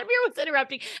Vladimir was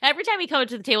interrupting. Every time he comes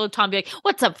to the table, Tom be like,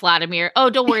 "What's up, Vladimir? Oh,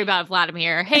 don't worry about it,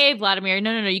 Vladimir. Hey, Vladimir.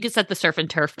 No. You can set the surf and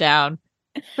turf down."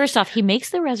 First off, he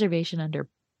makes the reservation under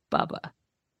Bubba.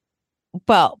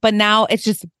 Well, but now it's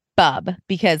just Bub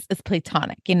because it's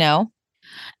platonic, you know?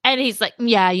 And he's like,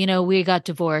 yeah, we got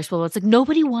divorced. Well, it's like,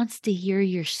 nobody wants to hear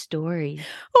your story.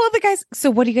 Oh, the guys. So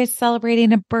what are you guys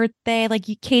celebrating? A birthday? Like,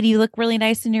 Katie, you look really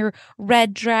nice in your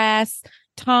red dress.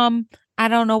 Tom, I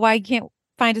don't know why you can't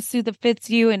find a suit that fits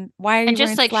you. And why are you just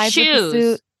wearing like slides with the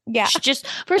suit? Yeah. Just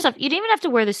first off, you didn't even have to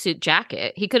wear the suit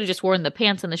jacket. He could have just worn the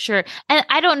pants and the shirt. And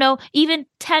I don't know, even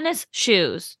tennis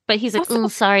shoes. But he's like, also,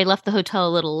 sorry, left the hotel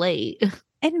a little late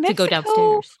to go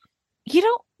downstairs. You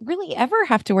don't really ever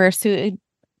have to wear a suit.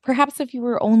 Perhaps if you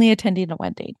were only attending a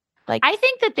wedding. Like, I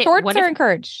think that shorts are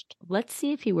encouraged. Let's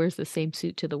see if he wears the same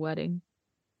suit to the wedding.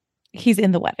 He's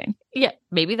in the wedding. Yeah,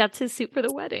 maybe that's his suit for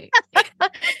the wedding.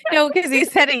 No, because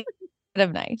he's setting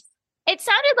him nice. It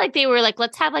sounded like they were like,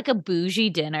 let's have like a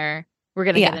bougie dinner. We're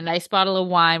going to get a nice bottle of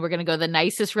wine. We're going to go to the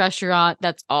nicest restaurant.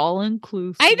 That's all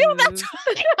inclusive. I know that's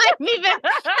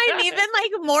I'm even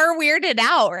like more weirded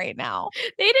out right now.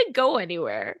 They didn't go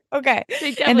anywhere. Okay.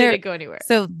 They definitely didn't go anywhere.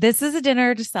 So this is a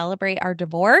dinner to celebrate our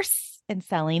divorce and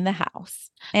selling the house.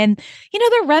 And,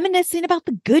 they're reminiscing about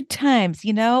the good times,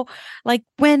 like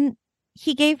when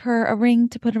he gave her a ring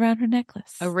to put around her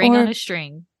necklace. A ring on a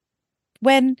string.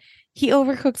 When he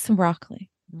overcooked some broccoli.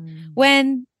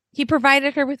 When he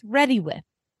provided her with Ready Whip.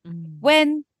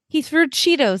 When he threw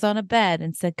Cheetos on a bed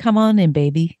and said, "Come on in,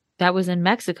 baby." That was in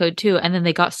Mexico too. And then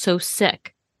they got so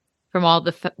sick from all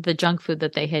the junk food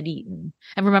that they had eaten.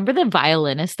 And remember the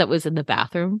violinist that was in the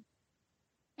bathroom?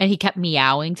 And he kept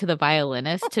meowing to the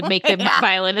violinist to make the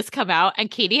violinist come out. And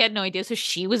Katie had no idea. So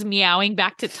she was meowing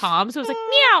back to Tom. So it was like,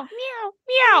 meow, meow,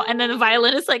 meow. And then the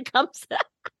violinist like comes out.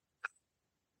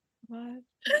 What?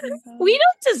 We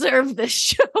don't deserve this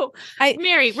show.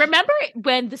 Mary, remember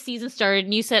when the season started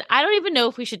and you said, I don't even know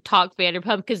if we should talk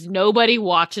Vanderpump because nobody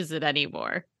watches it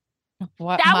anymore. That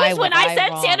was when I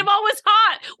said Sandoval was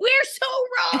hot. We're so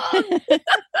wrong.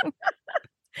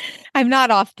 I'm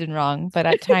not often wrong, but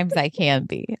at times I can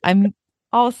be. I'm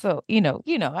also,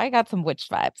 I got some witch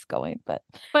vibes going, but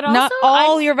also, not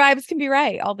all your vibes can be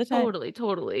right all the time.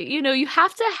 Totally. You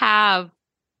have to have,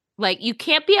 like, you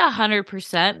can't be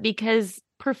 100% because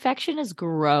perfection is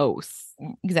gross.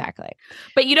 Exactly.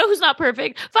 But you know who's not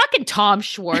perfect? Fucking Tom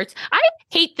Schwartz. I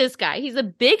hate this guy. He's the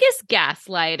biggest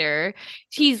gaslighter.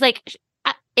 He's like,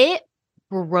 it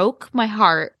broke my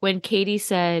heart when Katie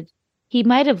said he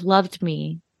might have loved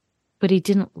me, but he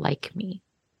didn't like me.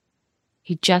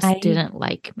 He just didn't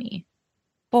like me.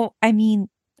 Well, I mean,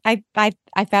 I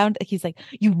found he's like,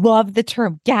 you love the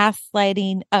term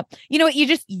gaslighting. You know what?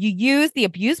 You use the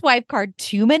abused wife card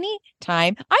too many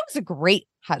times. I was a great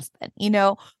husband.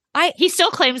 He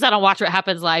still claims that on Watch What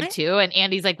Happens Live too. And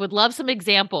Andy's like, would love some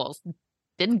examples.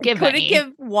 Didn't give any. Couldn't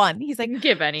give one. He's like, didn't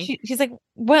give any. She's like,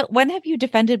 well, when have you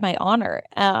defended my honor?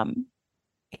 And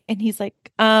he's like,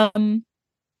 yeah.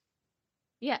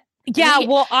 Yeah,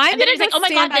 well, I'm and then he's like, "Oh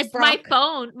my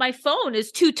god, my phone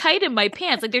is too tight in my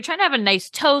pants." Like they're trying to have a nice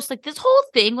toast. Like this whole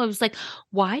thing was like,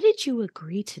 "Why did you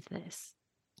agree to this?"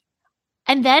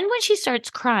 And then when she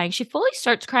starts crying, she fully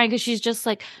starts crying because she's just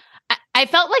like, I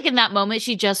felt like in that moment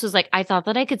she just was like, "I thought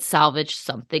that I could salvage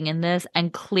something in this,"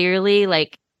 and clearly,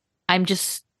 like,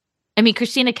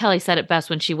 Christina Kelly said it best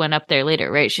when she went up there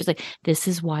later, right? She's like, this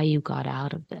is why you got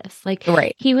out of this. Like,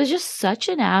 right. He was just such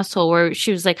an asshole where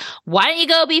she was like, why don't you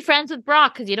go be friends with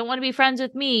Brock? Because you don't want to be friends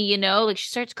with me, Like, she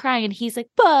starts crying and he's like,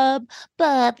 Bub,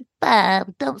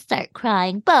 don't start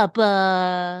crying,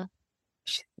 Bubba.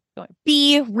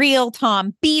 Be real,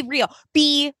 Tom. Be real.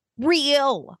 Be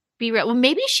real. Be Real. Well,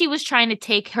 maybe she was trying to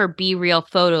take her Be Real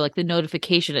photo, like the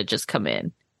notification had just come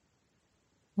in.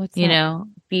 What's You that? know,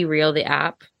 Be Real, the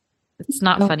app. It's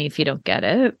not funny if you don't get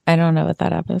it. I don't know what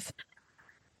that app is.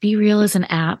 Be Real is an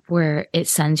app where it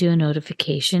sends you a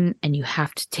notification and you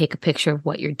have to take a picture of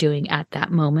what you're doing at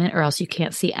that moment, or else you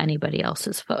can't see anybody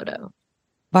else's photo.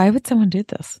 Why would someone do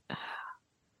this?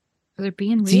 They're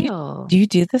being real. Do you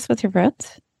do this with your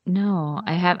friends? No,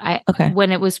 Okay.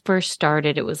 When it was first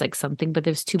started, it was like something, but it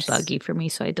was too buggy for me,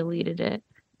 so I deleted it.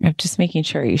 I'm just making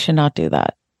sure you should not do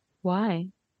that. Why?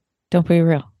 Don't be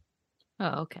real.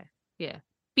 Oh, okay. Yeah.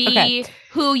 Be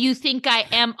who you think I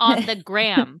am on the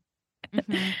gram.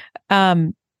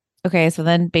 Okay, so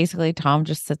then basically Tom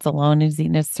just sits alone and he's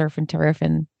eating his surf and turf,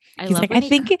 and he's like, I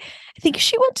think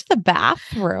she went to the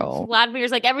bathroom.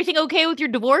 Vladimir's like, everything okay with your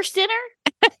divorce dinner?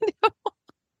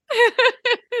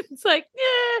 It's like,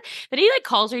 yeah. Then he like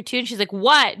calls her too, and she's like,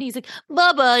 what? And he's like,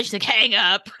 Bubba. And she's like, hang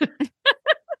up.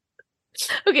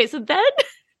 Okay, so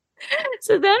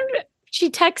then she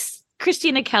texts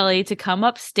Christina Kelly to come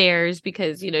upstairs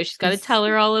because, you know, she's got to tell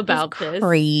her all about this.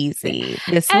 Crazy.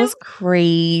 This was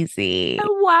crazy. And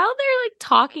while they're like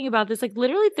talking about this, like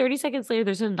literally 30 seconds later,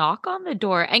 there's a knock on the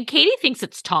door, and Katie thinks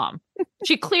it's Tom.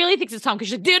 She clearly thinks it's Tom because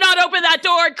she's like, do not open that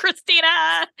door,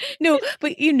 Christina. No,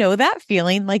 but you know that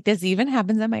feeling? Like, this even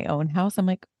happens at my own house. I'm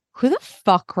like, who the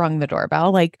fuck rung the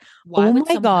doorbell? Like, oh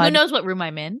my God. Who knows what room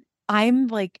I'm in? I'm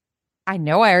like, I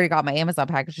know I already got my Amazon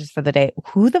packages for the day.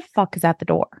 Who the fuck is at the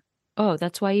door? Oh,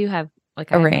 that's why you have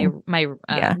like A ring. my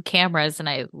cameras, and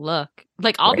I look.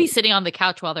 Like, I'll be sitting on the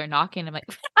couch while they're knocking. I'm like,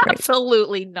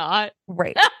 absolutely not.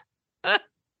 Right.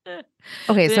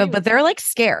 Okay, so but they're like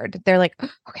scared. They're like,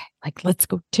 okay, like let's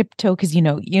go tiptoe because you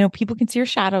know people can see your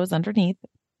shadows underneath.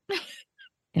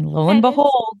 And lo and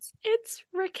behold, it's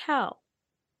Raquel.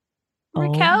 Oh.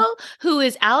 Raquel, who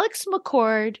is Alex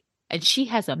McCord, and she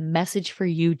has a message for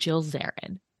you, Jill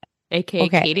Zarin, aka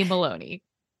Katie Maloney.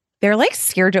 They're like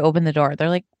scared to open the door. They're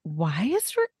like, why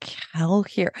is Raquel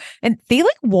here? And they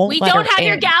like won't. We let don't her have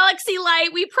your in. galaxy light.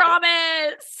 We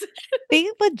promise. They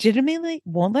legitimately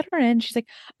won't let her in. She's like,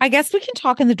 I guess we can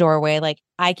talk in the doorway. Like,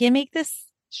 I can make this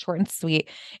short and sweet.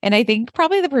 And I think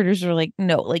probably the producers are like,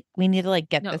 no, like we need to like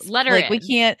get this. Let her like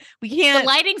in. We can't. The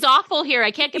lighting's awful here. I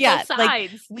can't get both sides.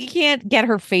 Like, we can't get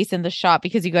her face in the shot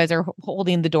because you guys are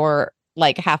holding the door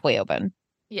like halfway open.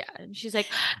 Yeah, and she's like,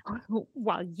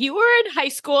 while you were in high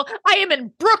school, I am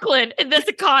in Brooklyn in this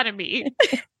economy.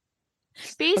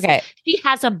 Basically, she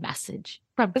has a message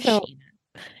from Sheena.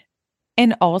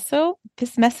 And also,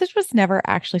 this message was never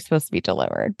actually supposed to be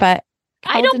delivered, but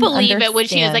I don't believe it when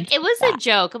she was like, it was a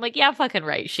joke. I'm like, yeah, fucking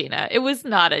right, Sheena. It was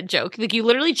not a joke. Like, you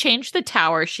literally changed the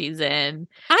tower she's in.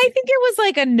 I think it was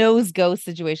like a nose go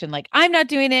situation. Like, I'm not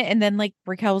doing it. And then like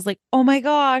Raquel was like, oh my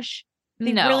gosh.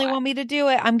 They really want me to do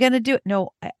it. I'm going to do it. No,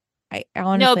 I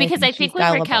honestly. No, because I think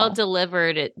when Raquel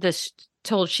delivered it,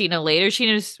 told Sheena later,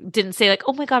 Sheena didn't say like,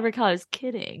 oh my God, Raquel, I was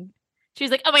kidding. She was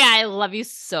like, oh my God, I love you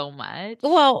so much.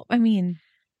 Well, I mean,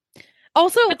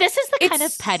 also. But this is the kind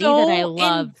of petty that I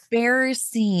love.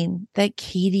 Embarrassing that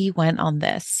Katie went on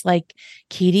this. Like,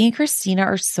 Katie and Christina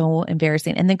are so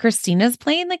embarrassing. And then Christina's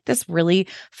playing like this really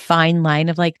fine line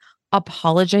of like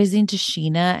apologizing to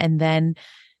Sheena and then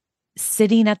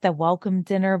sitting at the welcome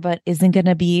dinner, but isn't going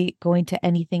to be going to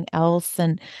anything else.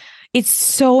 And it's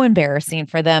so embarrassing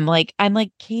for them. Like, I'm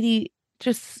like, Katie,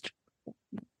 just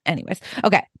anyways.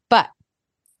 Okay. But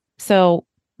so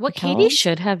what Katie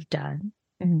should have done,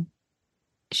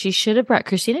 she should have brought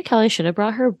Christina Kelly should have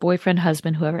brought her boyfriend,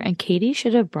 husband, whoever, and Katie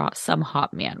should have brought some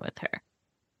hot man with her.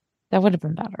 That would have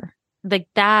been better. Like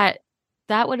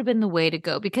that would have been the way to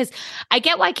go, because I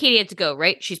get why Katie had to go,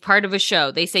 right? She's part of a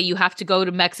show. They say you have to go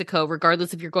to Mexico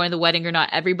regardless if you're going to the wedding or not.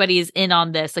 Everybody is in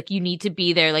on this. Like, you need to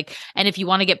be there. Like, and if you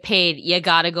want to get paid, you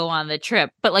got to go on the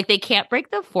trip. But like, they can't break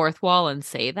the fourth wall and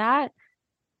say that.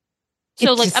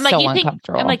 So like, I'm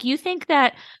like, you think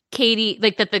that Katie,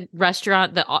 like that the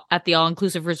restaurant at the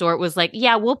all-inclusive resort was like,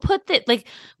 yeah, we'll put that, like,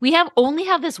 we only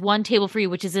have this one table for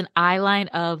you, which is an eye line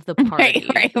of the party.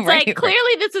 Right,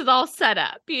 clearly this is all set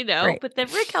up, you know. Right. But then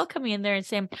Raquel coming in there and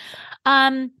saying,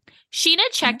 Sheena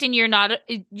checked and you're not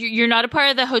a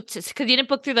part of the hotel because you didn't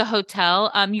book through the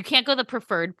hotel. You can't go to the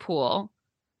preferred pool.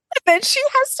 Then she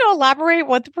has to elaborate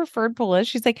what the preferred pool is.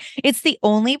 She's like, it's the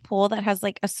only pool that has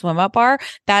like a swim up bar.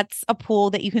 That's a pool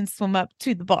that you can swim up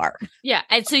to the bar. Yeah.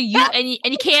 And so you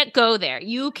can't go there.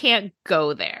 You can't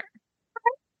go there.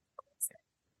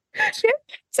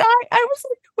 So I was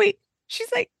like, wait, she's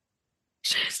like,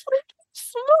 what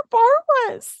swim up bar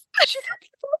was. She's like,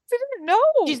 didn't know.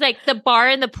 She's like, the bar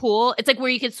in the pool, it's like where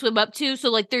you can swim up to. So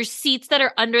like there's seats that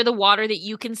are under the water that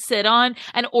you can sit on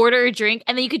and order a drink.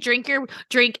 And then you could drink your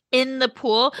drink in the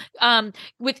pool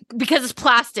because it's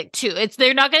plastic too.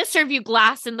 They're not going to serve you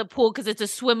glass in the pool because it's a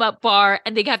swim up bar,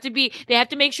 and they have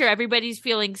to make sure everybody's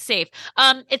feeling safe.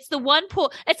 It's the one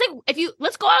pool. It's like,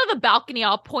 let's go out of the balcony.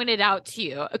 I'll point it out to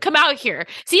you. Come out here.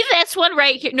 See this one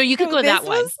right here. No, you could go that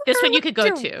one. This one you could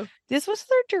go to. This was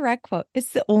their direct quote.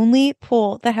 It's the only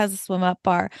pool that has a swim up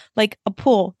bar, like a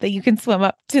pool that you can swim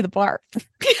up to the bar.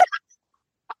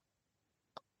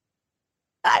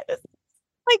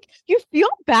 Like, you feel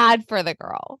bad for the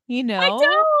girl, you know?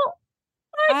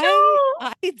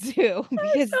 I do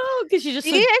because she just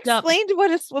explained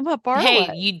what a swim up bar was. Hey,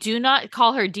 you do not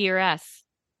call her dear S.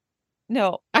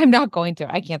 No, I'm not going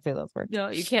to. I can't say those words. No,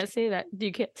 you can't say that.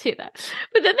 You can't say that.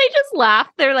 But then they just laugh.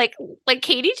 They're like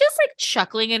Katie just like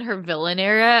chuckling in her villain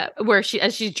era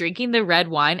as she's drinking the red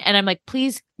wine. And I'm like,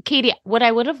 please, Katie, what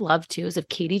I would have loved to is if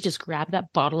Katie just grabbed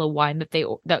that bottle of wine that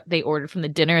they ordered from the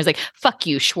dinner. Is like, fuck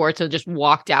you, Schwartz, and just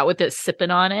walked out with it,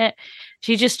 sipping on it.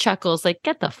 She just chuckles like,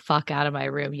 get the fuck out of my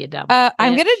room, you dumb bitch.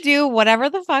 I'm going to do whatever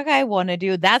the fuck I want to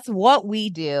do. That's what we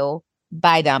do.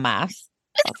 Bye, dumbass.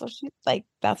 That's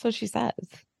what she says. And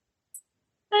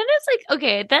it's like,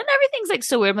 okay, then everything's like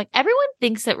so weird. I'm like, everyone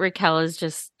thinks that Raquel is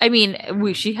just, I mean,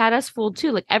 she had us fooled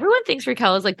too. Like, everyone thinks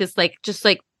Raquel is like this, like, just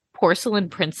like porcelain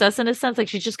princess in a sense. Like,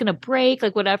 she's just going to break,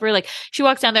 like, whatever. Like, she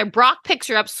walks down there, Brock picks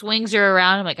her up, swings her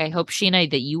around. I'm like, I hope,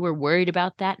 Sheena, that you were worried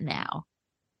about that now.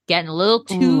 Getting a little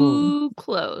too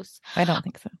close. I don't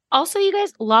think so. Also, you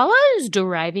guys, Lala is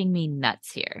driving me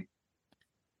nuts here.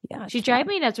 Yeah. She's driving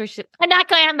me nuts where she's, I'm not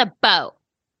going on the boat.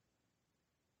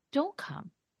 Don't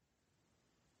come.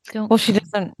 She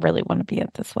doesn't really want to be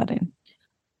at this wedding.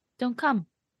 Don't come.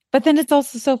 But then it's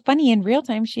also so funny in real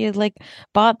time. She had like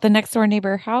bought the next door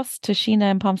neighbor house to Sheena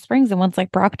in Palm Springs and wants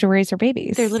like Brock to raise her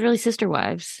babies. They're literally sister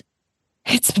wives.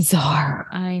 It's bizarre.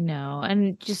 I know.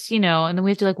 And just, and then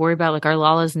we have to like worry about like our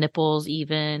Lala's nipples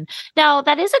even. Now,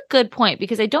 that is a good point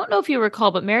because I don't know if you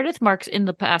recall, but Meredith Marks in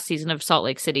the past season of Salt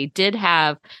Lake City did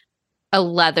have a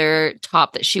leather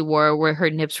top that she wore where her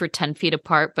nips were 10 feet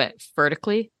apart, but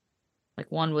vertically.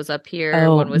 Like one was up here,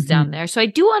 one was down there. So I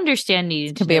do understand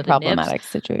needing to be a know problematic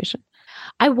situation.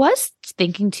 I was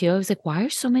thinking too, I was like, why are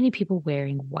so many people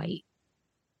wearing white?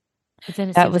 But then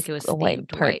it that seems was like it was the white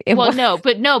part. Well, no,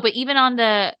 but even on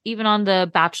the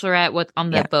Bachelorette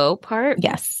on the bow part.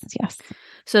 Yes.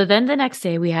 So then the next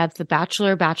day we have the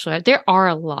Bachelorette. There are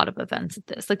a lot of events at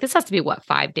this. Like this has to be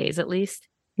 5 days at least.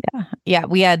 Yeah.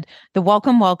 We had the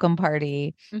welcome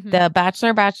party, the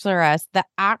Bachelorette, the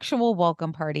actual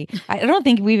welcome party. I don't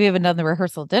think we've even done the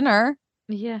rehearsal dinner.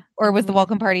 Yeah. Or was the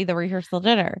welcome party the rehearsal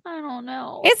dinner? I don't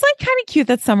know. It's like kind of cute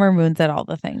that Summer Moon's at all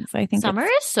the things. I think Summer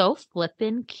is so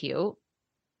flippin' cute.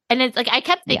 And it's like, I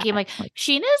kept thinking, like,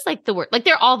 Sheena's like the worst. Like,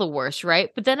 they're all the worst, right?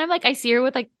 But then I'm like, I see her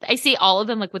with I see all of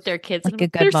them like with their kids. Like and a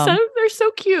good mom. They're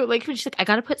so cute. Like, she's like, I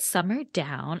got to put Summer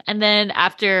down. And then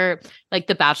after like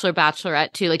the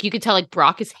Bachelorette too, like you could tell like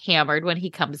Brock is hammered when he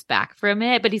comes back from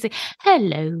it. But he's like,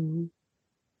 hello.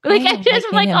 Like, I'm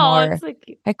like, oh, it's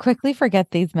like. I quickly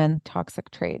forget these men's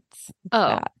toxic traits.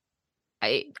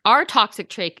 Our toxic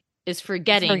trait is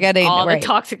forgetting all the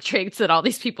toxic traits that all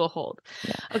these people hold.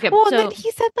 Yeah. Okay. Well, then he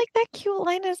said like that cute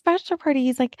line at his bachelor party.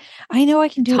 He's like, I know I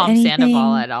can do Tom anything.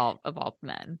 Sandoval of all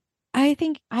men. I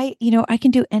think I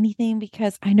can do anything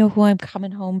because I know who I'm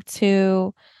coming home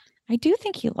to. I do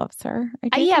think he loves her.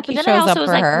 But then I also was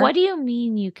like, what do you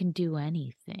mean you can do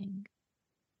anything?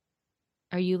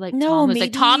 Are you like Tom? Was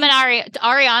like Tom and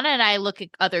Ariana and I look at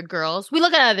other girls. We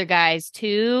look at other guys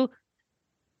too.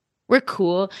 We're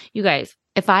cool. You guys,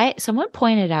 someone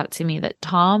pointed out to me that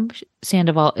Tom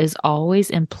Sandoval is always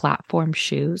in platform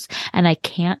shoes, and I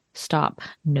can't stop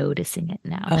noticing it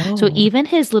now. Oh. So even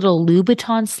his little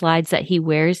Louboutin slides that he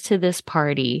wears to this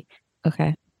party,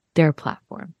 they're a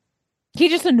platform. He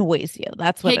just annoys you.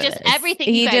 That's what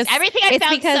everything I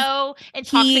found so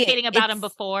intoxicating about him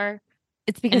before.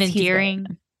 It's because he's endearing.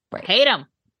 Right. Hate him.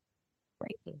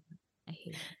 Right. I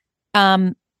hate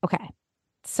him. Okay.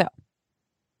 So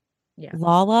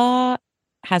Lala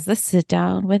has this sit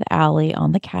down with Allie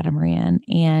on the catamaran,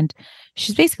 and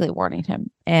she's basically warning him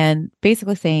and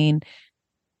basically saying,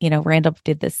 Randall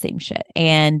did the same shit.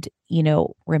 And,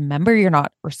 remember, you're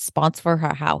not responsible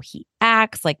for how he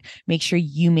acts. Like, make sure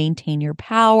you maintain your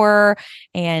power.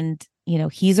 And,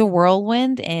 he's a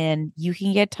whirlwind and you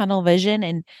can get tunnel vision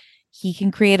and he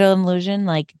can create an illusion.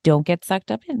 Like, don't get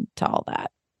sucked up into all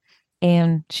that.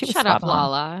 And she was shut up,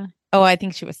 Lala. Oh, I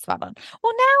think she was spot on.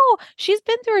 Well, now she's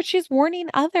been through it. She's warning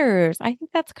others. I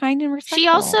think that's kind and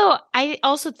respectful. I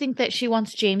also think that she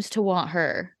wants James to want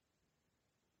her.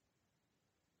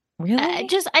 Really? I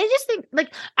just think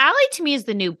like Allie to me is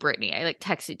the new Britney. I like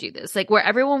texted you this, like where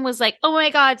everyone was like, "Oh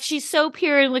my God, she's so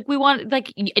pure," and like we want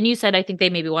like, and you said I think they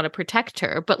maybe want to protect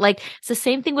her, but like it's the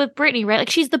same thing with Britney, right?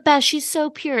 Like she's the best, she's so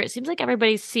pure. It seems like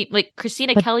everybody's like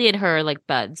Christina Kelly and her are like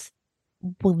buds.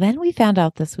 Well, then we found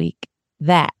out this week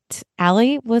that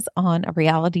Allie was on a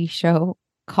reality show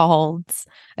called,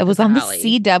 it was on the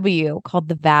CW called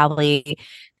The Valley.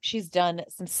 She's done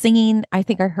some singing. I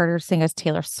think I heard her sing a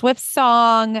Taylor Swift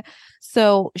song.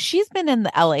 So she's been in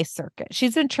the LA circuit.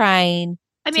 She's been trying.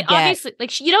 I mean, obviously,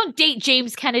 like you don't date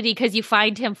James Kennedy because you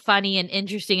find him funny and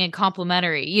interesting and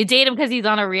complimentary. You date him because he's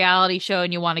on a reality show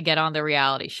and you want to get on the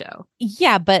reality show.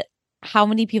 Yeah, but how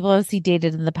many people has he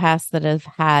dated in the past that have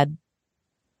had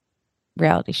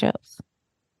reality shows?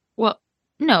 Well,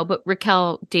 no, but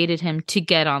Raquel dated him to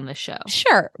get on the show.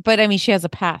 Sure, but I mean, she has a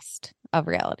past of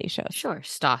reality shows. Sure,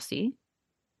 Stassi.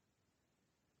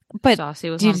 But Stassi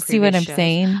was do you see what I'm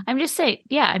saying? I'm just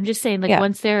saying, like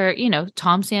once they're,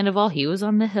 Tom Sandoval, he was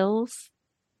on The Hills.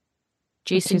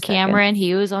 Jason Cameron,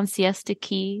 he was on Siesta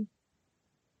Key.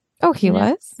 Oh, he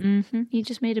was? Mm-hmm. He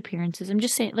just made appearances. I'm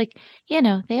just saying, like,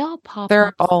 they all pop They're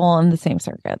up. all in the same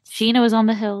circuits. Sheena was on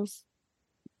The Hills.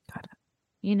 Got it.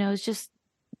 It's just.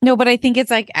 No, but I think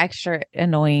it's like extra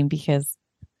annoying because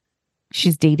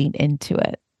she's dating into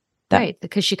it. Right,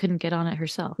 because she couldn't get on it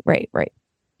herself. Right.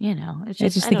 It's just, I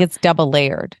just think it's double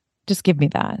layered. Just give me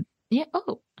that. Yeah.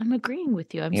 Oh, I'm agreeing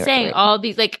with you. I'm saying all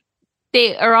these, like,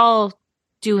 they are all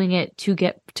doing it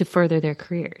to further their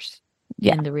careers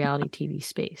in the reality TV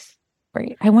space.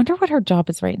 Right. I wonder what her job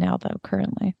is right now, though,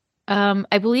 currently.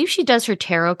 I believe she does her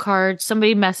tarot cards.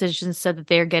 Somebody messaged and said that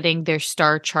they're getting their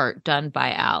star chart done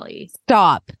by Allie.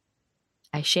 Stop.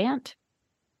 I shan't.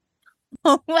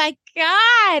 Oh my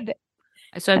God.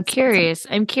 So I'm curious.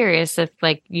 I'm curious if,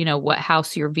 like, what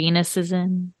house your Venus is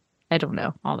in. I don't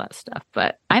know all that stuff,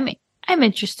 but I'm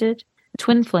interested.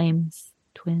 Twin flames.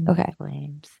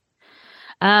 Flames.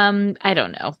 I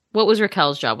don't know. What was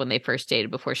Raquel's job when they first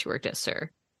dated before she worked at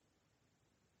Sir?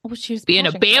 Oh, she was being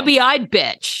a Bambi-eyed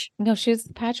bitch. No, she was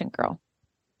a pageant girl.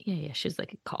 Yeah. She was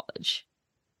like at college.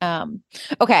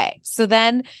 Okay. So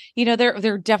then,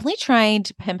 they're definitely trying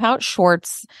to pimp out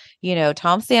Schwartz.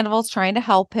 Tom Sandoval's trying to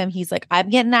help him. He's like, I'm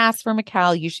getting asked from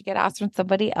Raquel. You should get asked from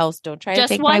somebody else. Don't try to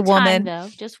take my woman. Though.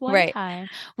 Just one time.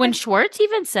 When Schwartz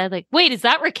even said, like, wait, is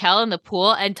that Raquel in the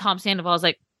pool? And Tom Sandoval's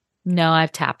like, no,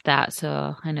 I've tapped that.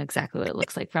 So I know exactly what it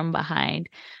looks like from behind.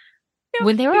 No,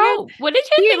 when they were all, what did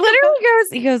you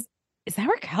think? He goes, is that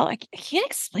Raquel? I can't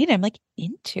explain it. I'm like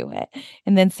into it.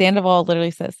 And then Sandoval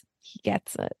literally says, he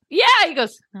gets it. Yeah, he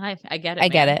goes, I get it. I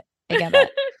get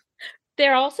it.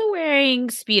 They're also wearing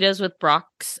Speedos with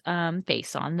Brock's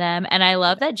face on them. And I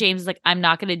love that James is like, I'm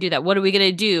not going to do that. What are we going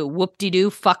to do? Whoop-de-doo,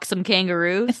 fuck some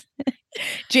kangaroos?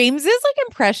 James's like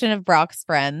impression of Brock's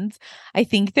friends. I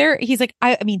think he's like,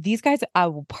 I mean, these guys I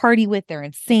will party with. They're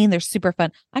insane. They're super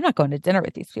fun. I'm not going to dinner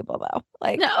with these people though.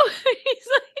 Like, no, he's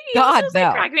like, God, no.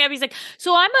 Like, cracking me up. He's like,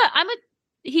 so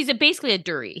he's basically a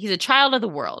Dury. He's a child of the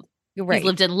world. You're right. He's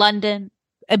lived in London,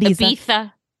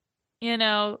 Ibiza.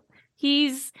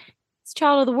 He's a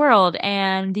child of the world,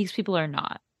 and these people are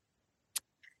not.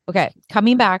 Okay,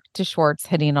 coming back to Schwartz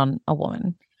hitting on a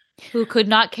woman who could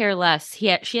not care less.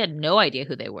 She had no idea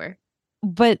who they were.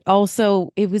 But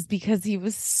also, it was because he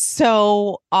was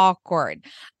so awkward.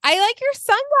 I like your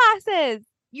sunglasses.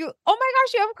 Oh my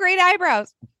gosh, you have great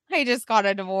eyebrows. I just got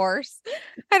a divorce.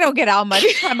 I don't get out much.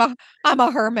 I'm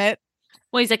a hermit.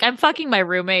 Well, he's like, I'm fucking my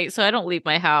roommate, so I don't leave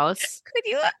my house. Could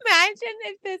you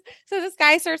imagine if this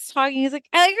guy starts talking? He's like,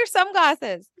 I like your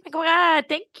sunglasses. Oh my God,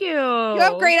 thank you. You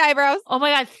have great eyebrows. Oh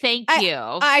my God, thank you.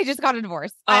 I just got a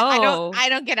divorce. I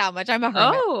don't get out much. I'm a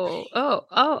hermit.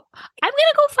 Oh. I'm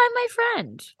gonna go find my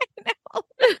friend.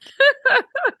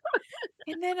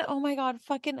 And then, oh my God,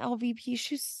 fucking LVP.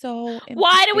 She's so.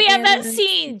 Why do we have that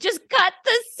scene? Just cut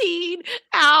the scene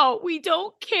out. We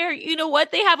don't care. You know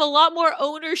what? They have a lot more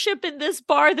ownership in this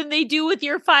bar than they do with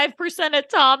your 5% at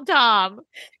Tom Tom.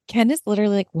 Ken is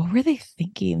literally like, what were they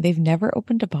thinking? They've never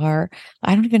opened a bar.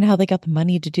 I don't even know how they got the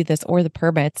money to do this or the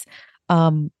permits.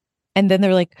 And then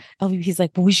they're like, LVP's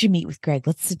like, well, we should meet with Greg.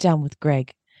 Let's sit down with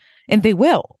Greg. And they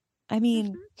will. I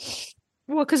mean.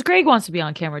 Well, because Greg wants to be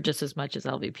on camera just as much as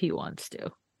LVP wants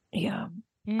to. Yeah.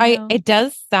 It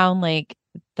does sound like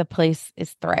the place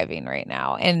is thriving right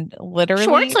now. And literally.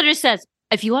 Schwartz says,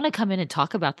 if you want to come in and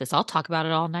talk about this, I'll talk about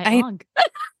it all night long.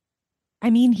 I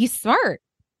mean, he's smart.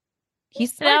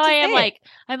 He's smart.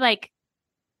 I'm like,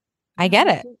 I get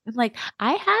it. I'm like,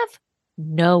 I have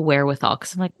no wherewithal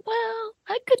because I'm like, well,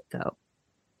 I could go.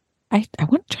 I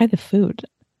want to try the food.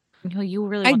 You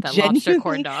really want that lobster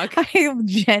corn dog. I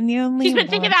genuinely She's been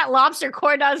thinking that lobster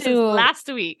corn dog since last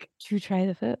week. To try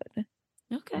the food.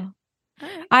 Okay.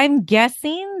 Right. I'm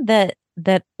guessing that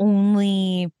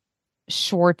only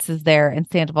Schwartz is there and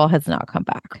Sandoval has not come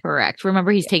back. Correct.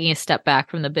 Remember, he's taking a step back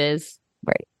from the biz.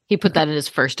 Right. He put that in his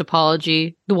first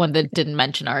apology, the one that didn't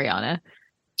mention Ariana.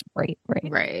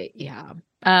 Right. Yeah.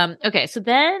 Okay. So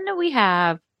then we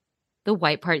have the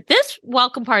white party. This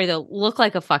welcome party, though, looked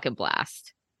like a fucking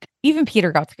blast. Even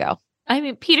Peter got to go. I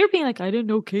mean, Peter being like, I didn't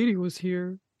know Katie was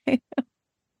here.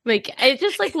 Like, it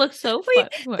just like looks so fun.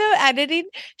 The editing,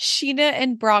 Sheena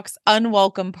and Brock's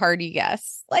unwelcome party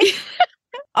guests. Like,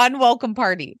 unwelcome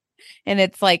party. And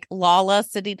it's like Lala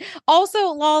sitting.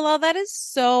 Also, Lala, that is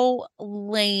so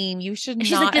lame. You should not.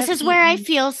 She's like, this is where I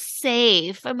feel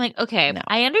safe. I'm like, okay, no.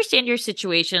 I understand your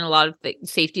situation. A lot of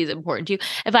safety is important to you.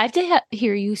 If I have to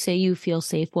hear you say you feel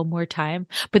safe one more time,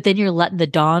 but then you're letting the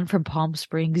Dawn from Palm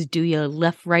Springs do you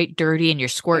left, right, dirty, and you're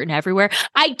squirting everywhere,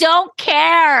 I don't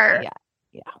care. Yeah.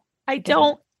 I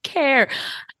don't care.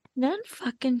 And then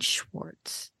fucking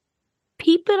Schwartz,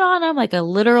 peeping on him like a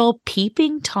literal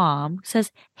peeping Tom,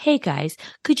 says, hey guys,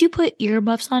 could you put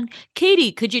earmuffs on?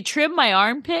 Katie, could you trim my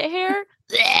armpit hair?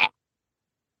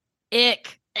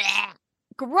 Ick.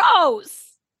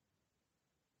 Gross.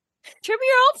 Trim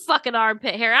your own fucking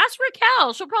armpit hair. Ask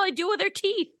Raquel. She'll probably do it with her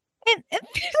teeth. And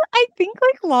I think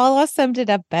like Lala summed it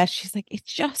up best. She's like, it's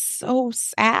just so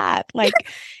sad. Like,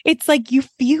 it's like you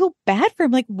feel bad for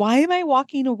him. Like, why am I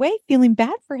walking away feeling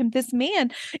bad for him? This man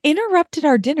interrupted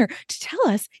our dinner to tell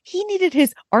us he needed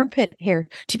his armpit hair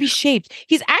to be shaved.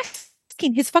 He's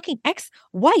asking his fucking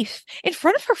ex-wife in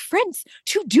front of her friends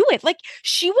to do it. Like,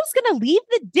 she was going to leave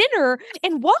the dinner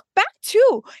and walk back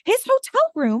to his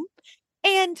hotel room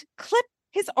and clip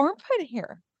his armpit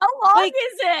hair. How long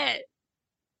is it?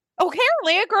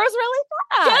 Apparently, it grows really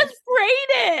fast. Just braid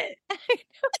it.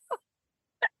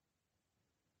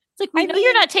 It's like, we know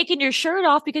you're not taking your shirt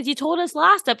off because you told us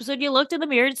last episode you looked in the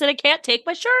mirror and said, I can't take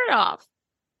my shirt off.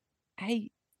 I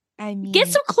mean, get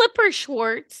some clippers,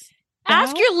 Schwartz.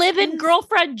 Ask your live-in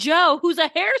girlfriend, Joe, who's a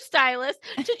hairstylist,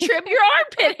 to trim your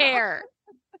armpit hair.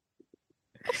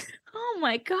 Oh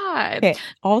my God. Okay.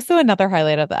 Also, another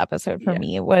highlight of the episode for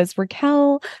me was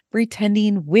Raquel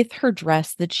pretending with her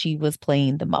dress that she was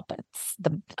playing the Muppets,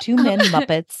 the two men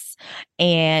Muppets.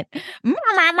 And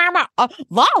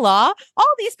Lala,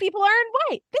 all these people are in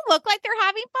white. They look like they're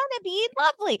having fun and being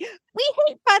lovely. We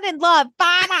hate fun and love.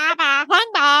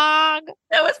 That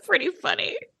was pretty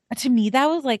funny. To me, that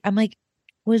was like, I'm like,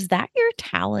 was that your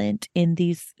talent in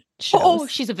these shows? Oh,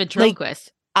 she's a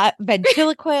ventriloquist.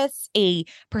 Ventriloquist,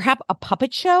 perhaps a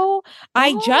puppet show.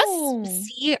 I just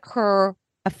see her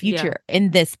a future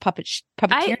in this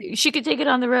puppeteering. She could take it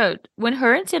on the road. When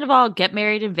her and Sandoval get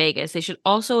married in Vegas, they should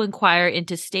also inquire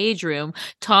into stage room.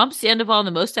 Tom Sandoval and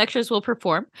the most extras will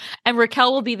perform, and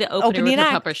Raquel will be the opener with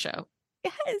her puppet show.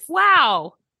 Yes.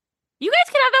 Wow. You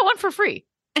guys can have that one for free.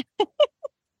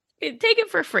 Take it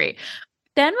for free.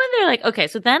 Then when they're like, okay,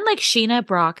 so then like Sheena,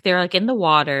 Brock, they're like in the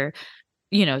water.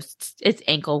 You know, it's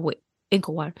ankle water.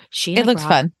 It looks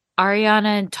fun.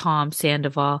 Ariana and Tom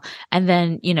Sandoval. And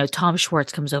then, you know, Tom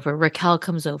Schwartz comes over. Raquel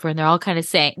comes over. And they're all kind of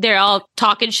they're all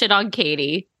talking shit on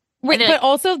Katie. Right, but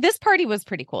also this party was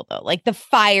pretty cool, though. Like the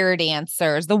fire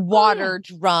dancers, the water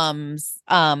drums.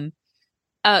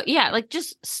 Like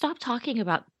just stop talking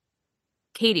about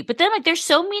Katie. But then like they're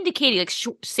so mean to Katie. Like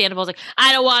Sandoval's like,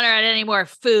 I don't want her at any more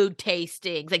food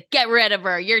tastings. Like, get rid of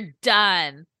her. You're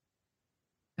done.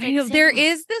 I know there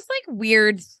is this like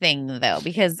weird thing though,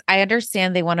 because I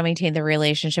understand they want to maintain the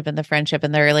relationship and the friendship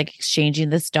and they're like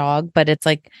exchanging this dog, but it's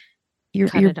like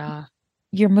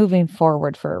you're moving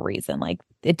forward for a reason. Like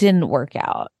it didn't work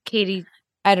out. Katie,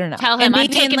 I don't know. Tell him I'm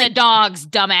taking the dogs,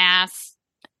 dumbass.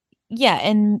 Yeah,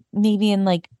 and maybe in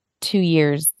like 2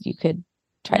 years you could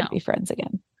try to be friends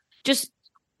again. Just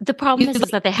the problem is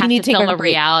that they have to film a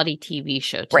reality TV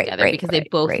show together because they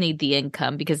both need the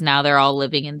income because now they're all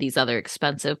living in these other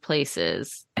expensive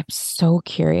places. I'm so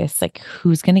curious, like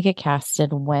who's going to get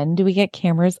casted? When do we get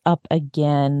cameras up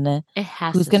again? It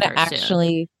has who's going to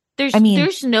actually?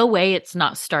 There's no way it's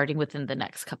not starting within the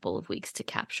next couple of weeks to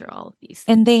capture all of these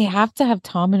things. And they have to have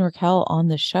Tom and Raquel on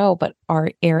the show, but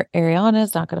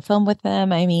Ariana's not going to film with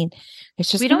them. I mean, it's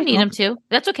just we don't need them to.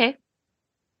 That's okay.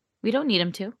 We don't need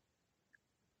them to.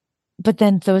 But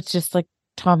then, so it's just like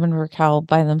Tom and Raquel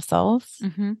by themselves.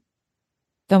 Mm-hmm.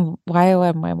 Then why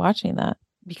am I watching that?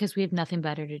 Because we have nothing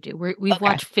better to do. We've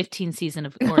watched 15 seasons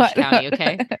of Orange County.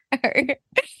 Okay.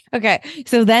 Okay.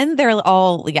 So then they're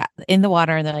all in the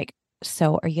water and they're like,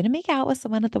 so are you going to make out with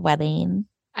someone at the wedding?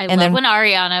 I And love then when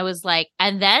Ariana was like,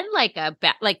 and then like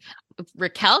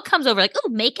Raquel comes over like, oh,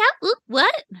 make out? Ooh,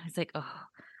 what? And I was like,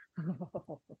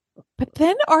 oh. But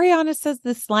then Ariana says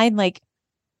this line like,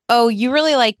 oh, you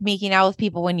really like making out with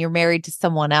people when you're married to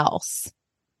someone else.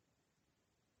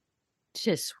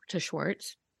 Just to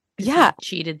Schwartz. Yeah. He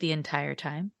cheated the entire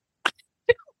time.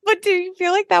 But do you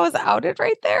feel like that was outed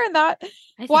right there? And that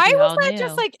why was that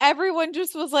just like everyone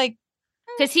just was like,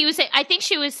 because he was saying, I think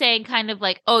she was saying kind of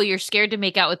like, oh, you're scared to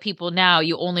make out with people now.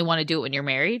 You only want to do it when you're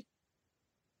married.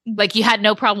 Like you had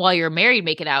no problem while you were married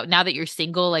making out. Now that you're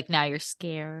single, like now you're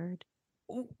scared.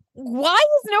 Why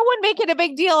is no one making a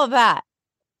big deal of that?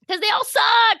 Because they all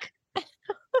suck.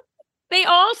 They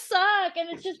all suck. And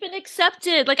it's just been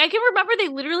accepted. Like I can remember they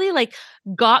literally like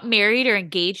got married or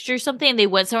engaged or something. And they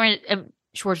went somewhere and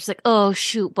Schwartz was like, oh,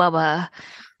 shoot, Bubba.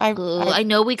 I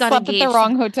know we got engaged. At the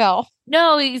wrong hotel.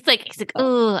 No, he's like,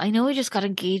 oh, I know we just got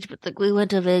engaged, but like we went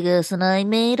to Vegas and I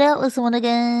made out with someone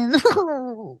again.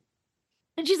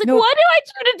 And she's like, no. What do I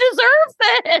do to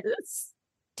deserve this?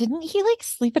 Didn't he like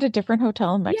sleep at a different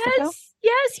hotel in Mexico?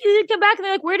 Yes. He did come back and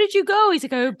they're like, where did you go? He's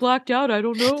like, I blacked out. I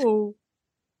don't know.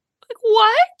 Like,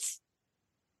 what?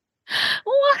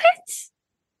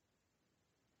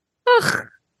 Ugh.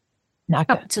 Not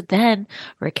good. So then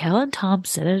Raquel and Tom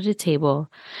sit at a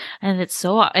table and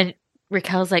and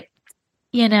Raquel's like,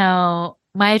 you know,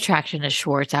 my attraction to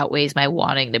Schwartz outweighs my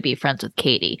wanting to be friends with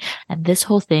Katie. And this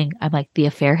whole thing, I'm like, the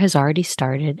affair has already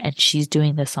started and she's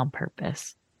doing this on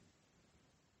purpose.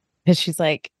 Because she's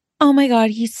like, oh my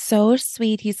God, he's so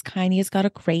sweet. He's kind. He's got a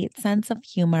great sense of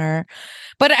humor.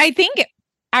 But I think,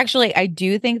 actually, I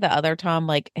do think the other Tom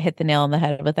like hit the nail on the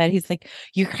head with that. He's like,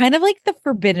 you're kind of like the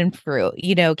forbidden fruit.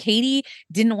 You know, Katie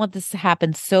didn't want this to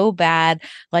happen so bad.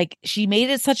 Like she made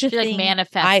it such a thing. Like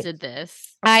manifested this.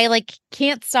 I like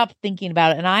can't stop thinking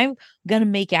about it. And I'm going to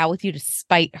make out with you to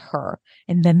spite her.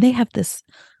 And then they have this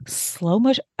slow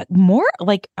motion, more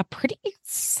like a pretty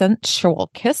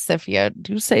sensual kiss, if you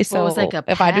do say so. Well, it was like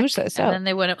if I do say so. And then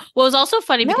they went. Well, it was also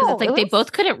funny because it's like they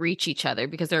both couldn't reach each other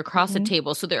because they're across the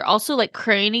table. So they're also like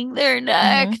craning their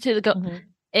neck to go.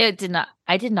 It did not.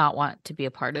 I did not want to be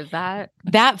a part of that.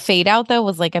 That fade out though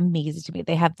was like amazing to me.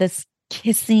 They have this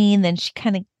kissing, then she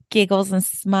kind of giggles and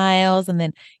smiles, and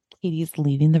then Katie's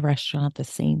leaving the restaurant at the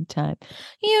same time.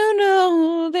 You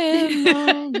know, these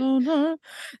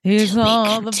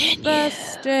are the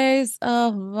best days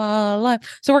of our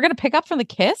life. So we're gonna pick up from the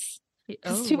kiss.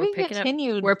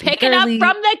 We're picking up from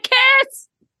the kiss.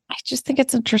 I just think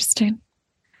it's interesting.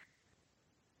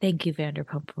 Thank you,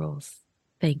 Vanderpump Rules.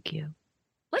 Thank you.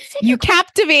 You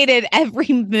captivated every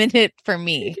minute for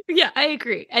me. Yeah, I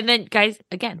agree. And then, guys,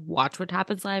 again, watch what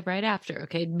happens live right after.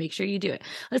 Okay, make sure you do it.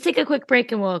 Let's take a quick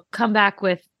break and we'll come back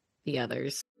with the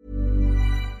others.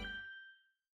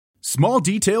 Small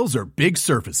details are big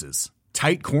surfaces.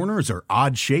 Tight corners are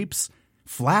odd shapes.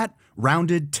 Flat,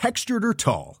 rounded, textured, or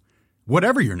tall.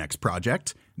 Whatever your next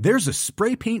project, there's a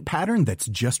spray paint pattern that's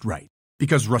just right.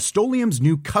 Because Rust-Oleum's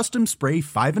new Custom Spray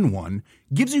 5-in-1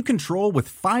 gives you control with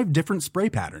 5 different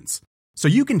spray patterns. So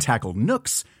you can tackle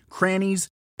nooks, crannies,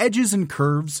 edges, and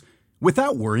curves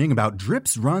without worrying about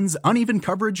drips, runs, uneven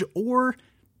coverage, or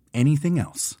anything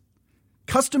else.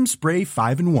 Custom Spray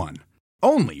 5-in-1.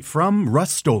 Only from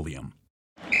Rust-Oleum.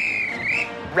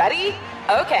 Ready?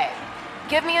 Okay.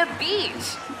 Give me a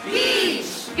beach.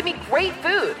 Beach. Give me great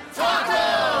food.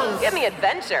 Tacos. Give me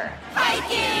adventure.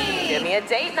 Hiking. Give me a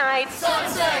date night.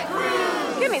 Sunset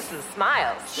cruise. Give me some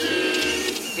smiles.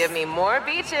 Cheese. Give me more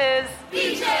beaches.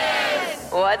 Beaches.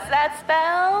 What's that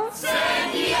spell?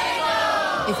 San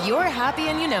Diego. If you're happy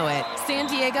and you know it, San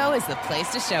Diego is the place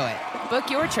to show it. Book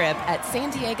your trip at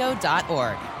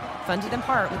sandiego.org. Funded in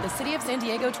part with the City of San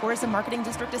Diego Tourism Marketing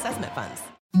District Assessment Funds.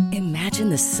 Imagine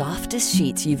the softest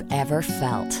sheets you've ever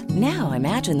felt. Now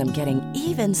imagine them getting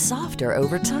even softer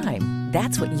over time.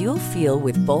 That's what you'll feel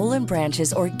with Boll &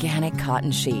 Branch's organic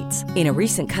cotton sheets. In a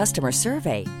recent customer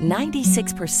survey,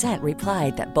 96%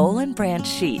 replied that Boll & Branch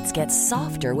sheets get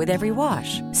softer with every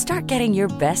wash. Start getting your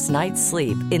best night's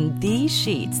sleep in these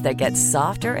sheets that get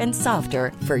softer and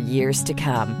softer for years to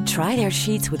come. Try their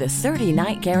sheets with a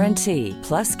 30-night guarantee.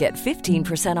 Plus, get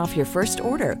 15% off your first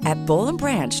order at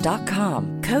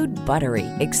bollandbranch.com. Code BUTTERY.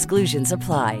 Exclusions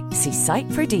apply. See site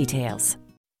for details.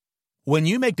 When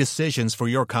you make decisions for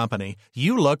your company,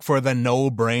 you look for the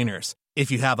no-brainers.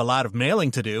 If you have a lot of mailing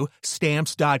to do,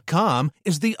 Stamps.com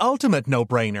is the ultimate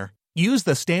no-brainer. Use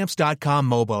the Stamps.com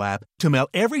mobile app to mail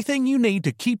everything you need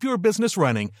to keep your business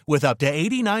running with up to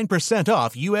 89%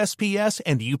 off USPS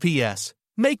and UPS.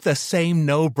 Make the same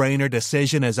no-brainer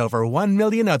decision as over 1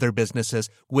 million other businesses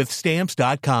with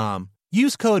Stamps.com.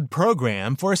 Use code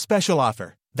PROGRAM for a special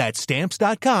offer. That's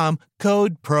Stamps.com,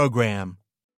 code PROGRAM.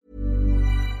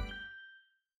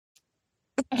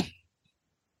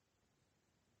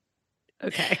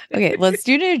 Okay, let's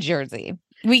do New Jersey.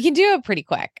 We can do it pretty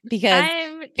quick because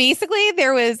basically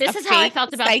there was this is how I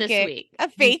felt about this week. A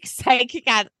fake psychic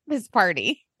at this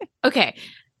party. Okay.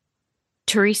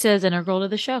 Teresa is integral to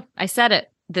the show. I said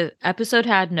it. The episode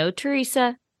had no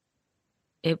Teresa.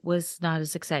 It was not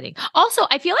as exciting. Also,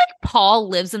 I feel like Paul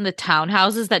lives in the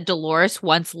townhouses that Dolores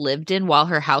once lived in while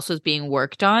her house was being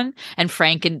worked on, and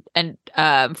Frank and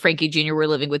Frankie Jr. were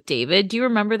living with David. Do you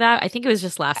remember that? I think it was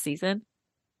just last season.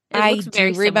 I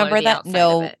do remember that.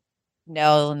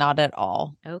 No, not at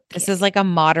all. Okay. This is like a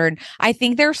modern. I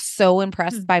think they're so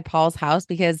impressed by Paul's house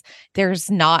because there's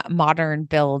not modern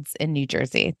builds in New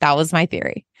Jersey. That was my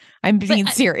theory. I'm being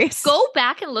serious. Go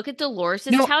back and look at Dolores'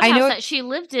 townhouse that she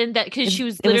lived in, that because she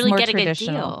was literally getting a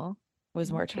deal. It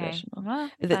was more traditional. Well,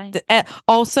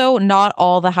 also, not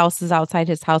all the houses outside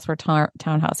his house were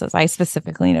townhouses. I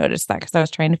specifically noticed that because I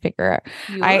was trying to figure out.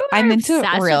 I'm into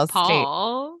real estate.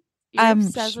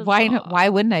 Why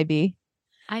wouldn't I be?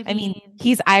 I mean,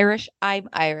 he's Irish. I'm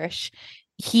Irish.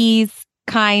 He's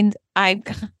kind. I'm.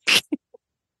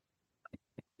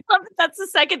 That's the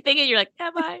second thing, and you're like,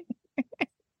 am I?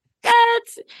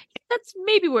 That's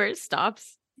maybe where it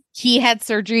stops. He had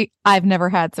surgery. I've never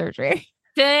had surgery.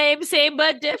 Same,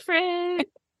 but different.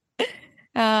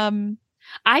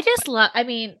 I just love. I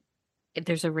mean, if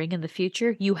there's a ring in the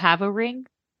future, you have a ring.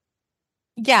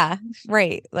 Yeah,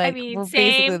 right. Like, I mean, we're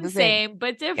same,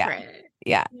 but different.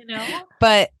 Yeah. You know?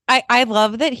 But I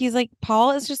love that he's like,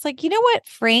 Paul is just like, you know what?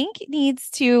 Frank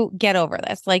needs to get over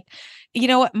this. Like, you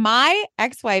know what? My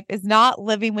ex-wife is not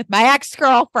living with my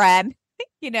ex-girlfriend,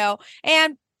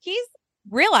 and he's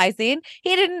realizing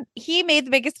he made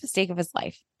the biggest mistake of his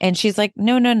life. And she's like,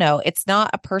 no. It's not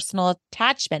a personal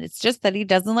attachment. It's just that he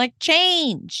doesn't like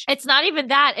change. It's not even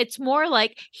that. It's more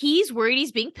like he's worried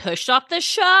he's being pushed off the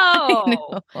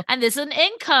show. And this is an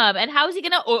income. And how is he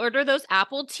going to order those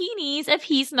apple teenies if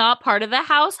he's not part of the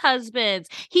house husbands?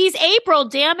 He's April,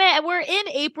 damn it. And we're in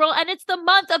April. And it's the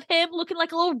month of him looking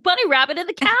like a little bunny rabbit in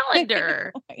the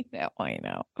calendar. I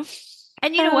know.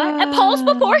 And you know what? And Paul's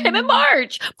before him in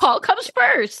March. Paul comes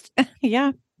first.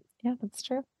 Yeah, that's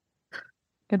true.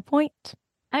 Good point.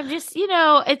 I'm just,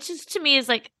 it's just, to me, is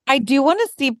like, I do want to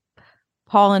see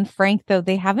Paul and Frank, though.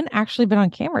 They haven't actually been on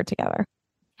camera together.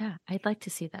 Yeah, I'd like to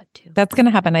see that too. That's going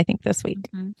to happen, I think, this week.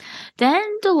 Mm-hmm.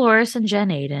 Then Dolores and Jen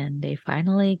Aiden, they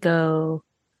finally go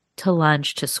to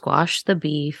lunch to squash the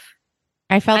beef.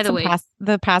 I felt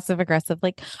the passive aggressive,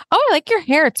 like, oh, I like your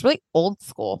hair. It's really old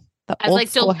school.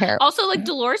 Hair. Also, like,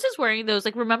 Dolores is wearing those,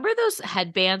 like, remember those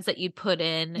headbands that you'd put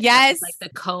in? Yes. Like the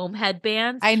comb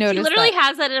headbands. I noticed. She literally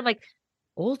has that, and I'm like,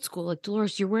 old school. Like,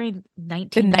 Dolores, you're wearing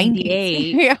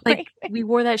 1998. Yeah, like, we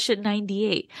wore that shit in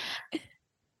 98.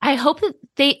 I hope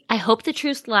the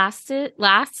truth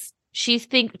lasts. She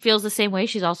feels the same way.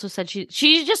 She's also said she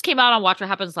just came out on Watch What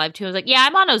Happens Live too. I was like, yeah,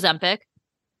 I'm on Ozempic.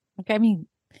 Okay, I mean,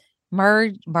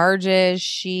 Marge is,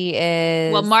 she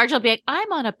is. Well, Marge will be like, I'm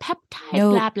on a peptide,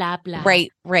 blah, blah, blah. Right.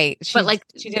 But like,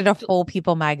 she did a full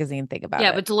People magazine thing about it.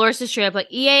 Yeah, but Dolores is straight up like,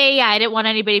 yeah. I didn't want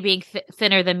anybody being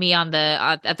thinner than me at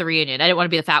the reunion. I didn't want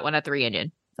to be the fat one at the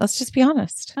reunion. Let's just be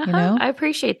honest. I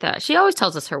appreciate that. She always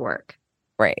tells us her work.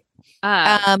 Right.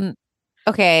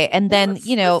 Okay, and then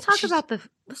let's talk about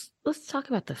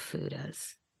the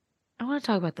Fudas. I want to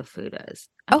talk about the Fudas.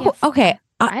 Okay.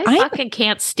 I fucking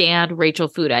can't stand Rachel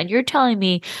Fuda. And you're telling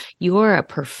me you're a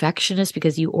perfectionist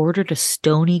because you ordered a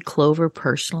Stony Clover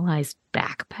personalized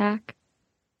backpack?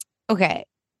 Okay.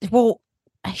 Well,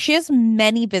 she has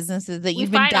many businesses that you've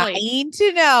been dying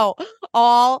to know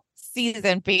all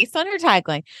season based on her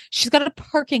tagline. She's got a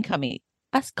parking company,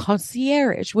 a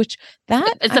concierge, which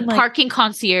it's a parking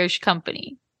concierge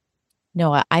company.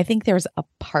 No, I think there's a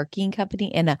parking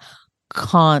company and a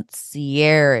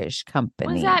concierge company.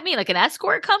 What does that mean? Like an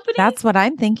escort company? That's what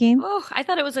I'm thinking. Oh, I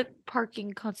thought it was a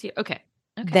parking concierge. Okay.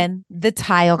 Then the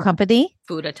tile company,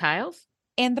 Fuda Tiles,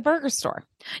 and the burger store.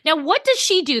 Now, what does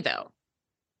she do though?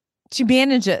 She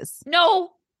manages.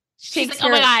 No. She's like, oh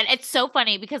my God, it's so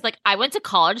funny because like I went to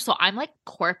college, so I'm like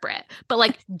corporate, but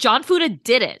like John Fuda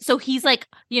didn't. So he's like,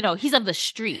 he's on the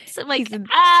streets. I'm like, let me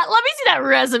see that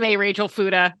resume, Rachel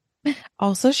Fuda.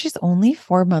 Also, she's only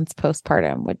 4 months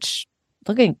postpartum, which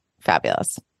looking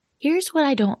fabulous. Here's why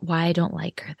I don't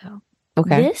like her though.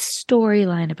 Okay. This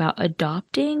storyline about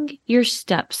adopting your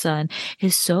stepson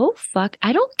is so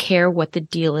I don't care what the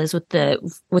deal is with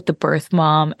the birth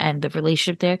mom and the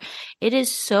relationship there. It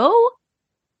is so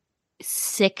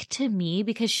sick to me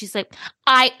because she's like,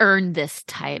 I earned this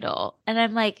title. And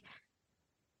I'm like,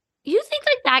 you think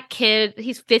like that kid,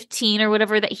 he's 15 or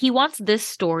whatever, that he wants this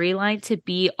storyline to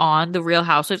be on The Real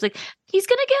Housewives? Like, he's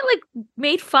going to get like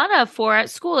made fun of for at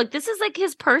school. Like, this is like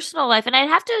his personal life. And I'd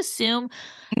have to assume.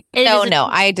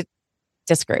 I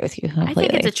disagree with you completely. I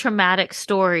think it's a traumatic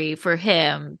story for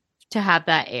him to have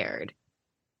that aired.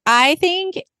 I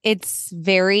think it's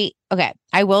very okay.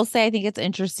 I will say I think it's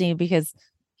interesting because,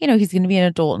 you know, he's going to be an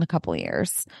adult in a couple of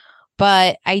years.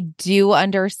 But I do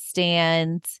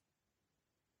understand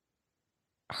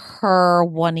her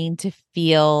wanting to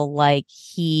feel like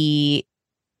he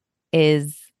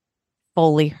is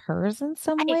fully hers in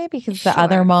some way because the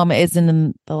other mom isn't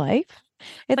in the life.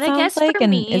 But I guess like, for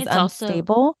me, is it's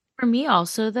unstable. Also, for me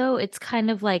also, though, it's kind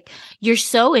of like you're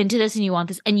so into this and you want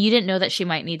this and you didn't know that she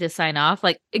might need to sign off.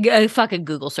 Like a fucking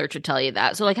Google search would tell you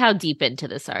that. So like, how deep into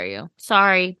this are you?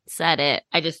 Sorry, said it.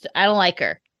 I don't like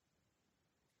her.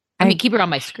 I mean, keep her on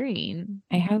my screen.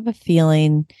 I have a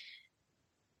feeling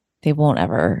they won't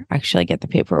ever actually get the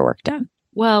paperwork done.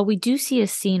 Well, we do see a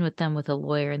scene with them with a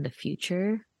lawyer in the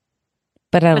future.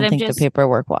 But I don't think the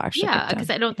paperwork will actually get done. Because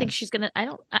I don't think she's going to...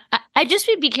 I just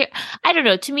would be careful. I don't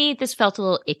know. To me, this felt a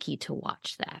little icky to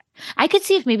watch that. I could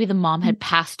see if maybe the mom had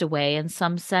passed away in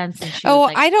some sense. And she was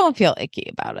like, I don't feel icky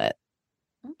about it.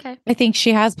 Okay. I think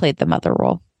she has played the mother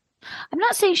role. I'm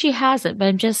not saying she hasn't, but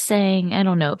I'm just saying, I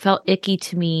don't know. It felt icky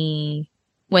to me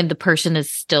when the person is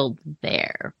still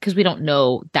there because we don't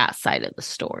know that side of the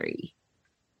story.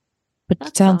 But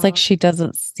it sounds like she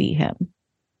doesn't see him.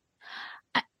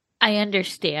 I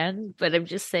understand, but I'm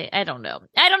just saying, I don't know.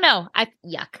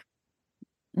 Yuck.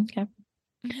 Okay.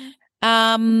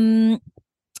 Mm-hmm.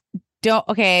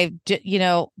 You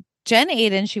know, Jen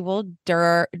Aiden, she will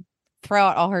throw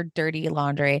out all her dirty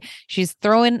laundry. She's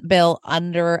throwing Bill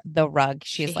under the rug.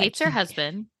 She hates her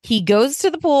husband. He goes to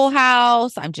the pool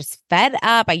house. I'm just fed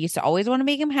up. I used to always want to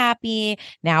make him happy.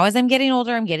 Now, as I'm getting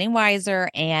older, I'm getting wiser.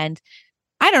 And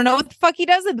I don't know what the fuck he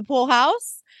does at the pool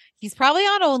house. He's probably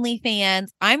on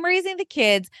OnlyFans. I'm raising the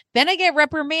kids. Then I get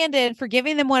reprimanded for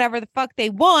giving them whatever the fuck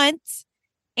they want.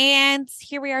 And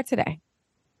here we are today.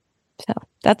 So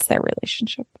that's their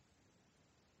relationship.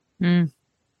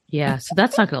 Yeah, so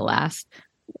that's not going to last.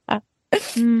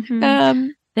 Mm-hmm.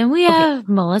 Then we have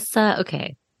Melissa.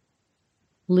 Okay.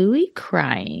 Louis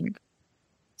crying,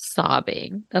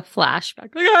 sobbing, a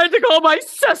flashback. Like, I had to call my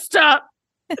sister.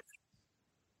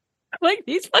 Like,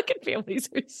 these fucking families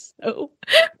are so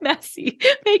messy.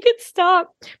 Make it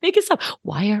stop. Make it stop.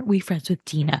 Why aren't we friends with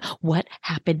Dina? What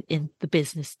happened in the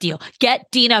business deal? Get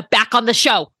Dina back on the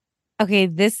show. Okay,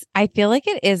 I feel like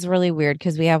it is really weird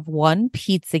because we have one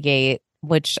Pizzagate,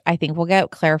 which I think we'll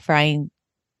get clarifying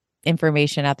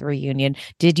information at the reunion.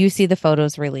 Did you see the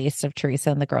photos released of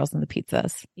Teresa and the girls in the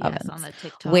pizzas ovens? On the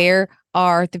TikTok. Where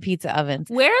are the pizza ovens?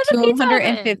 Where are the pizza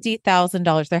ovens?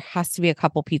 $250,000. There has to be a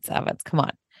couple pizza ovens. Come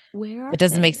on. Where are it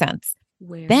doesn't they? make sense.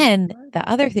 Then the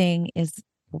other thing is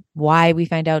why we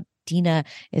find out Dina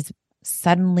is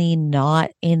suddenly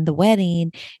not in the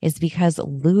wedding is because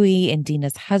Louis and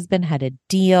Dina's husband had a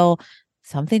deal.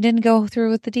 Something didn't go through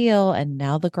with the deal, and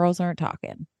now the girls aren't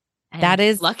talking. And that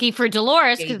is lucky for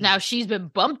Dolores because now she's been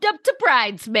bumped up to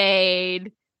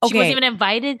bridesmaid. She wasn't even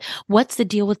invited. What's the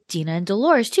deal with Dina and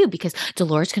Dolores too? Because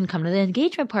Dolores couldn't come to the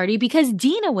engagement party because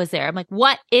Dina was there. I'm like,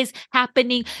 what is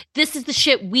happening? This is the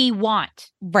shit we want.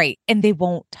 Right. And they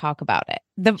won't talk about it.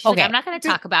 Like, I'm not going to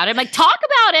talk about it. I'm like, talk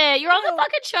about it. You're on the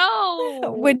fucking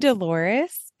show. When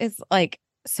Dolores is like,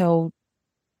 so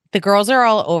the girls are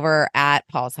all over at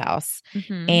Paul's house.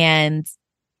 Mm-hmm. And,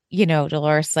 you know,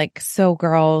 Dolores like, so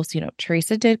girls, you know,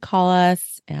 Teresa did call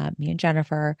us, me and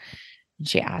Jennifer.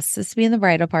 She asked us to be in the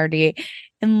bridal party.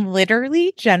 And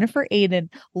literally, Jennifer Aiden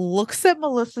looks at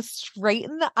Melissa straight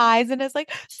in the eyes and is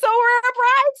like, so we're a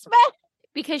bridesmaid.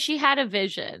 Because she had a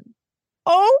vision.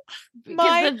 Oh,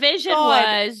 because the vision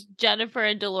was Jennifer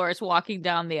and Dolores walking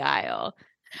down the aisle.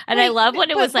 And I love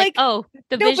when it was like,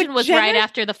 the vision was right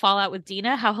after the fallout with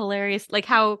Dina. How hilarious. Like,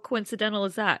 how coincidental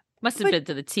is that? Must have been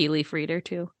to the tea leaf reader,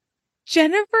 too.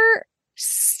 Jennifer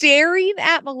staring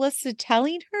at Melissa,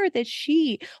 telling her that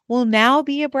she will now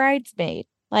be a bridesmaid.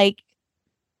 Like,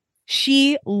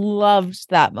 she loved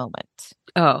that moment.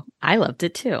 Oh, I loved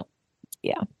it too.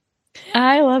 Yeah.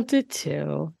 I loved it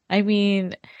too. I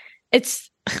mean,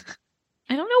 it's,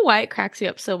 I don't know why it cracks me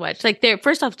up so much. Like,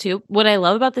 first off, too, what I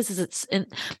love about this is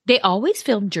they always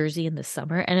film Jersey in the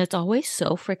summer and it's always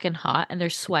so freaking hot and they're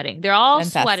sweating. They're all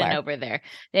sweating over there.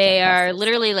 They are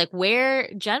literally like, where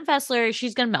Jen Fessler,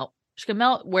 she's going to melt. She's gonna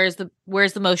melt. Where's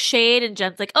the most shade? And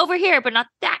Jen's like, over here, but not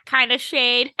that kind of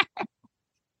shade.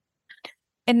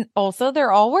 And also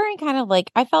they're all wearing kind of like,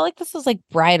 I felt like this was like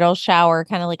bridal shower,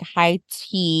 kind of like high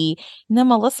tea. And then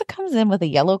Melissa comes in with a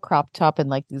yellow crop top and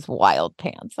like these wild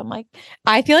pants. I'm like,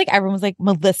 I feel like everyone's like,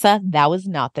 Melissa, that was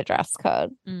not the dress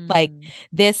code. Like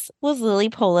this was Lily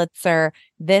Pulitzer.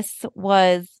 This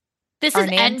was This our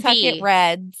is Nantucket envy.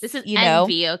 Reds. This is you know?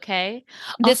 envy, okay?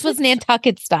 This was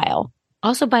Nantucket style.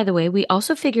 Also, by the way, we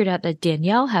also figured out that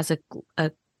Danielle has a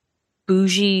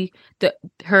bougie.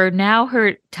 Her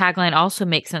tagline also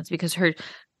makes sense because her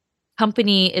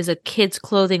company is a kids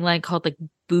clothing line called like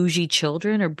Bougie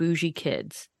Children or Bougie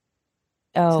Kids.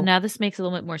 Oh, so now this makes a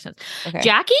little bit more sense. Okay.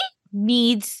 Jackie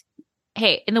needs,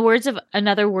 hey, in the words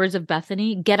of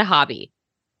Bethany, get a hobby.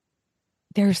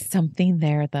 There's something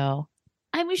there though.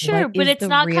 I'm sure, What but is it's the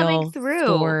not coming real through.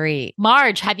 story?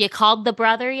 Marge, have you called the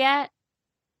brother yet?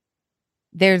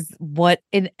 There's what,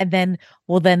 and then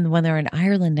when they're in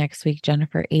Ireland next week,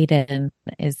 Jennifer Aiden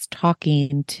is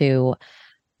talking to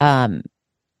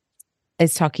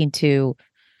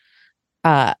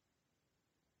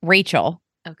Rachel.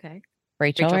 Okay.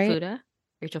 Rachel, right? Fuda?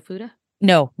 Rachel Fuda?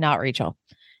 No, not Rachel.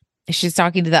 She's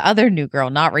talking to the other new girl,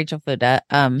 not Rachel Fuda.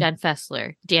 Jen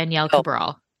Fessler, Danielle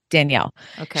Cabral. Danielle.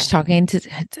 Okay. She's talking to,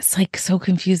 it's like so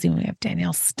confusing. We have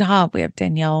Danielle Stop. We have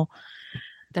Danielle.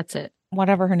 That's it.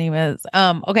 Whatever her name is.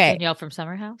 Okay. Danielle from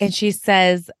Summer House. And she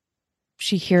says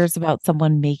she hears about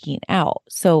someone making out.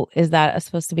 So is that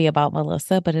supposed to be about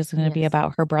Melissa, but it's going to be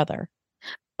about her brother?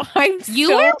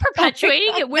 You are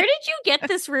perpetuating it. Where did you get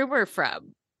this rumor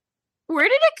from? Where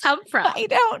did it come from? I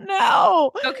don't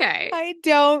know. Okay. I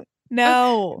don't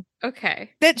know. Okay.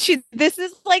 I feel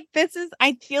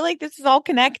like this is all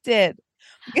connected.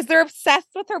 Because they're obsessed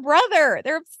with her brother.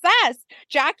 They're obsessed.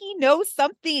 Jackie knows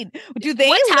something.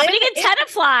 What's happening in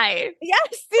Tenafly?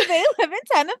 Yes. Do they live in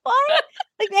Tenafly?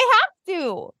 Like they have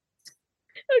to.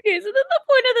 Okay, so then the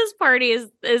point of this party is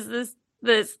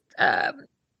this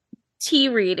tea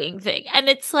reading thing. And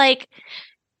it's like,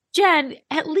 Jen,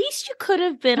 at least you could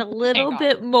have been a little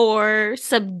bit more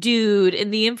subdued in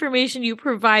the information you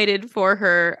provided for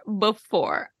her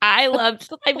before. I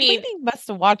mean, they must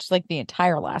have watched like the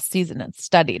entire last season and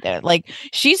studied it. Like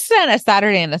she spent a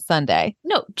Saturday and a Sunday.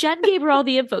 No, Jen gave her all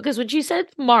the info because when she said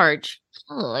Marge,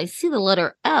 I see the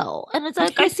letter L, and it's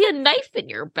like I see a knife in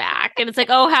your back, and it's like,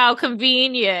 oh, how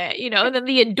convenient, And then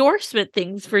the endorsement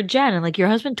things for Jen, and like your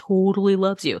husband totally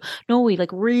loves you. No, he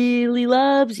like really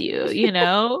loves you,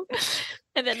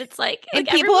 And then it's like, and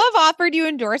people have offered you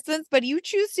endorsements, but you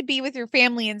choose to be with your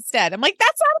family instead. I'm like,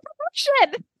 that's not a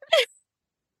promotion.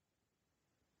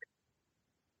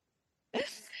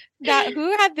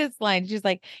 Who had this line? She's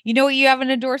like, you know what? You have an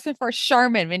endorsement for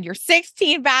Charmin and your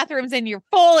 16 bathrooms and you're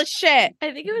full of shit.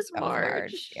 I think it was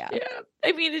Marge. Yeah.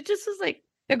 I mean, it just was like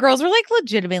the girls were like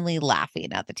legitimately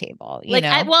laughing at the table. You know?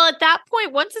 at that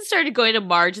point, once it started going to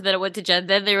Marge and then it went to Jen,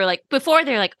 then they were like, before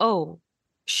they're like, oh,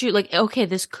 shoot, like, okay,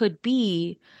 this could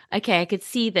be, okay, I could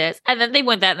see this. And then they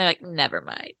went that and they're like, never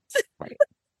mind. Right.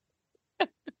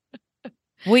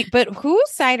 Wait, but whose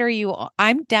side are you on?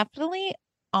 I'm definitely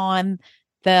on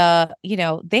they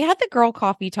had the girl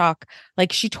coffee talk.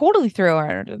 Like she totally threw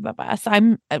her under the bus.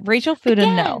 I'm Rachel Fuda.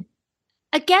 No.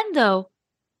 Again, though,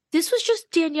 this was just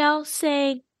Danielle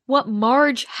saying what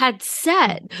Marge had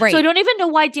said. Right. So I don't even know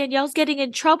why Danielle's getting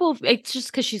in trouble. It's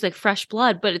just because she's like fresh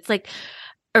blood, but it's like,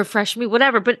 or fresh meat,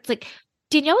 whatever. But it's like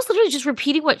Danielle was literally just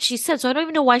repeating what she said. So I don't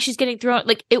even know why she's getting thrown.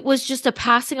 Like it was just a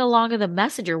passing along of the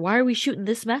messenger. Why are we shooting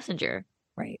this messenger?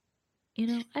 Right. I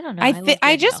don't know.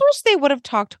 I just wish they would have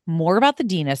talked more about the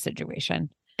Dina situation.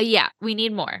 Yeah, we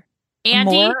need more.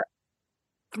 Andy,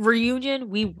 reunion,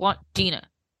 we want Dina.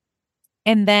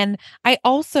 And then I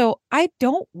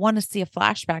don't want to see a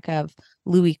flashback of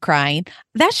Louis crying.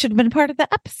 That should have been part of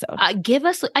the episode.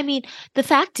 The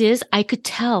fact is, I could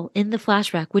tell in the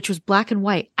flashback, which was black and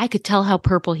white, I could tell how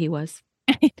purple he was.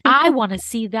 I want to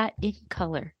see that in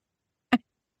color. I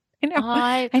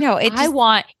know. I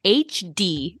want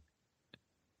HD.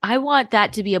 I want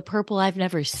that to be a purple I've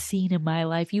never seen in my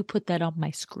life. You put that on my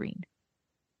screen.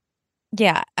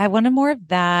 Yeah, I wanted more of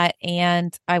that,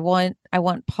 and I want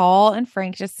Paul and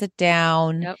Frank to sit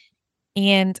down. Yep.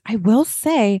 And I will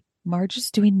say, Marge is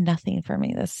doing nothing for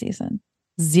me this season.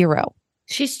 Zero.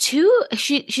 She's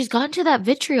gone to that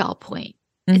vitriol point.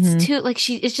 Mm-hmm. It's too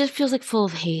it just feels like full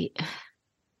of hate.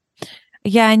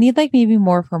 Yeah, I need like maybe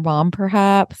more for mom,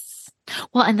 perhaps.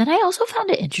 Well, and then I also found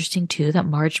it interesting too that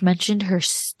Marge mentioned her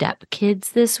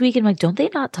stepkids this week, and I'm like, don't they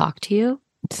not talk to you?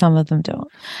 Some of them don't.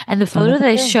 And the photo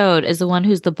they showed is the one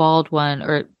who's the bald one,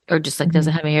 or just like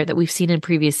doesn't have any hair that we've seen in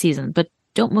previous seasons. But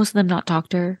don't most of them not talk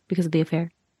to her because of the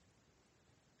affair?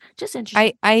 Just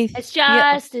interesting. It's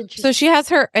just interesting. So she has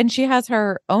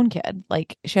her own kid.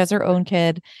 Like she has her own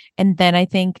kid. And then I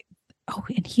think,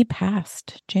 and he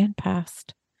passed. Jan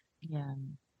passed. Yeah.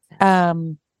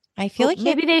 I feel like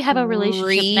maybe they have a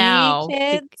relationship now.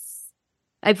 Kids.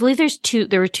 I believe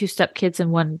there were 2 step kids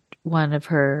and one of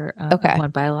her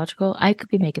one biological. I could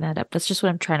be making that up. That's just what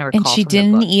I'm trying to recall. And she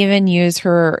didn't even use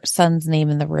her son's name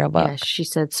in the real book. Yeah, she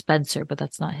said Spencer, but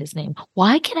that's not his name.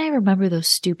 Why can I remember those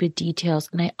stupid details?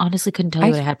 And I honestly couldn't tell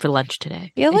you what I had for lunch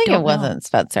today. I feel like it wasn't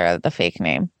Spencer, the fake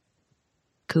name.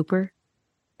 Cooper?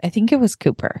 I think it was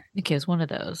Cooper. Okay, it was one of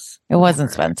those. It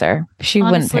wasn't Spencer. She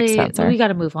wouldn't pick Spencer. We got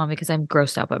to move on because I'm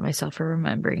grossed out by myself for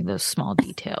remembering those small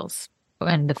details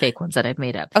and the fake ones that I've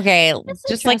made up. Okay,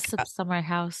 just like Summer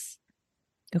House.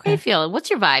 Okay. How you feeling? What's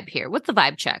your vibe here? What's the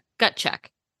vibe check? Gut check.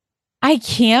 I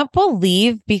can't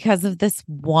believe because of this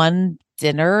one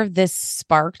dinner, this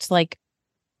sparked like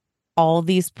all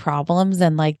these problems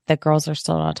and like the girls are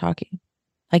still not talking.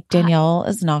 Like Danielle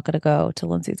is not going to go to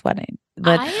Lindsay's wedding.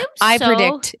 But I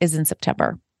predict is in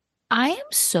September. I am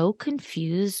so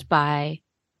confused by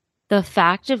the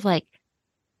fact of like,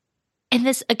 and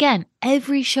this again,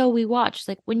 every show we watch,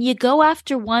 like when you go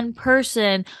after one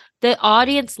person, the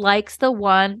audience likes the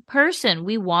one person.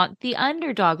 We want the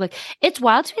underdog. Like it's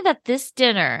wild to me that this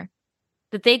dinner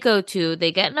that they go to,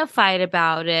 they get in a fight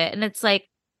about it. And it's like,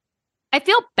 I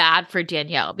feel bad for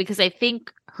Danielle because I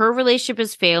think her relationship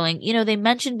is failing. You know, they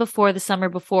mentioned before the summer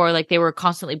before, like they were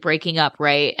constantly breaking up,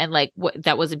 right? And like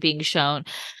that wasn't being shown.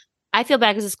 I feel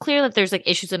bad because it's clear that there's like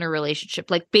issues in her relationship.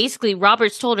 Like basically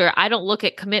Roberts told her, I don't look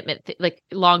at commitment, like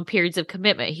long periods of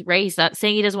commitment, right? He's not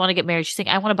saying he doesn't want to get married. She's saying,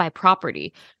 I want to buy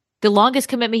property. The longest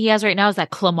commitment he has right now is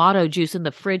that Clamato juice in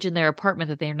the fridge in their apartment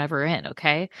that they're never in.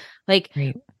 Okay. Like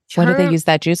what do they use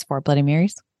that juice for? Bloody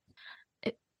Marys?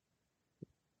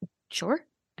 Sure.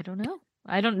 I don't know.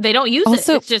 They don't use it.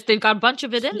 It's just, they've got a bunch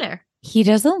of it in there. He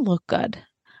doesn't look good.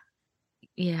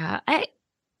 Yeah.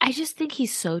 I just think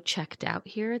he's so checked out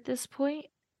here at this point.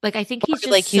 Like, I think he's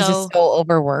he's just so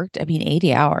overworked. I mean,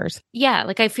 80 hours. Yeah.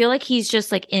 Like, I feel like he's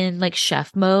just like in like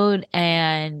chef mode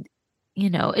and,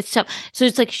 you know, it's tough. So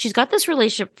it's like she's got this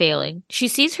relationship failing. She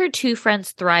sees her 2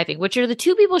 friends thriving, which are the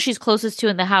 2 people she's closest to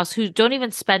in the house who don't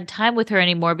even spend time with her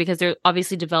anymore because they're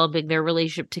obviously developing their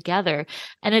relationship together.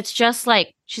 And it's just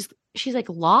like she's like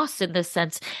lost in this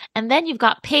sense. And then you've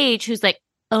got Paige who's like,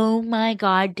 oh my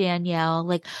God, Danielle,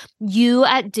 like you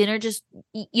at dinner just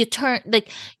you turned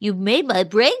like you made my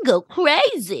brain go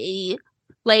crazy.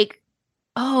 Like,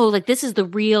 oh, like this is the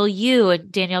real you.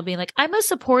 And Danielle being like, I'm a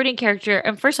supporting character.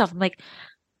 And first off, I'm like,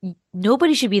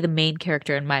 nobody should be the main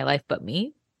character in my life but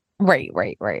me. Right.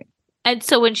 And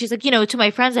so when she's like, you know, to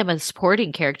my friends, I'm a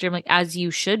supporting character. I'm like, as you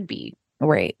should be.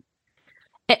 Right.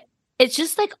 It's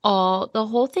just like the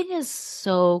whole thing is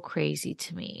so crazy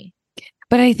to me.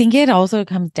 But I think it also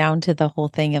comes down to the whole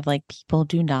thing of like people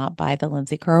do not buy the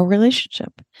Lindsay Carl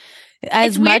relationship.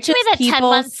 As much as people 10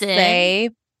 months say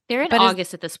they're in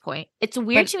August at this point. It's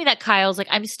weird to me that Kyle's like,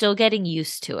 I'm still getting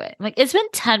used to it. I'm like, it's been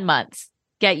 10 months.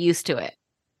 Get used to it.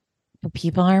 But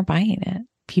people aren't buying it.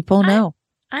 People know.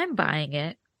 I'm buying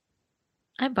it.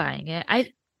 I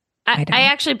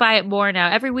actually buy it more now.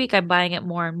 Every week I'm buying it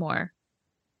more and more.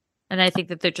 And I think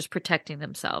that they're just protecting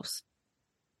themselves.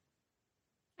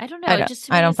 I don't know.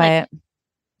 I don't buy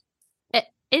it.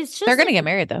 It's just they're going to get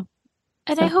married though.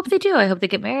 And I hope they do. I hope they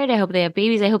get married. I hope they have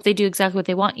babies. I hope they do exactly what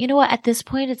they want. You know what? At this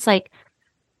point, it's like,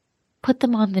 put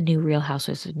them on the new Real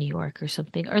Housewives of New York or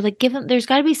something. Or like give them, there's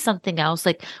got to be something else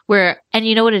like where, and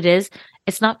you know what it is?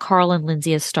 It's not Carl and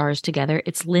Lindsay as stars together.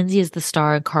 It's Lindsay as the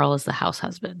star and Carl as the house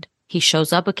husband. He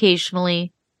shows up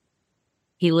occasionally.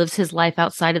 He lives his life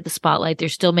outside of the spotlight. They're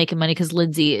still making money because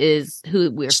Lindsay is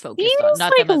who we're focused on,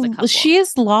 not them as a couple. She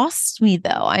has lost me, though.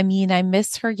 I mean, I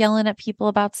miss her yelling at people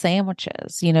about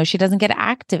sandwiches. You know, she doesn't get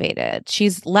activated.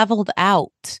 She's leveled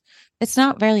out. It's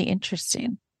not very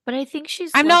interesting. But I think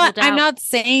she's I'm not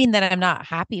saying that I'm not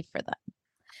happy for them.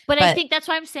 But I think that's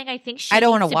why I'm saying I think she needs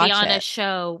to be on a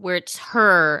show where it's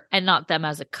her and not them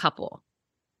as a couple.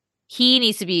 He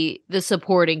needs to be the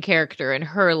supporting character in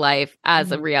her life as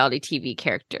a reality TV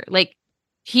character. Like,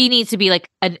 he needs to be like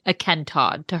a Ken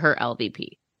Todd to her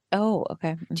LVP. Oh,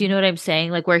 okay. Do you know what I'm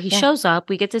saying? Like, where he shows up,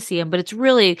 we get to see him, but it's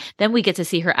really, then we get to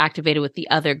see her activated with the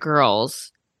other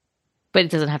girls, but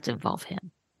it doesn't have to involve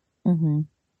him. Mm-hmm.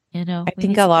 You know? I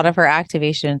think a lot of her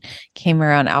activation came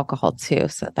around alcohol too,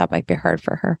 so that might be hard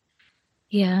for her.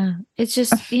 Yeah. It's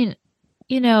just,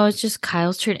 you know, it's just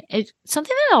Kyle's turn.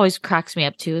 Something that always cracks me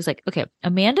up too is like, okay,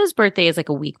 Amanda's birthday is like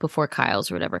a week before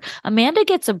Kyle's or whatever. Amanda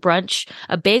gets a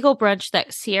bagel brunch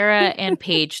that Sierra and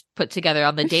Paige put together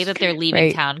on the day that they're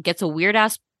leaving town. Gets a weird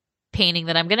ass painting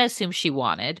that I'm going to assume she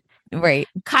wanted. Right.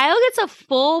 Kyle gets a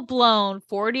full-blown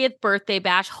 40th birthday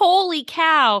bash. Holy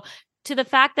cow. To the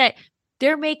fact that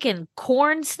they're making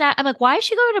corn snap. I'm like, why is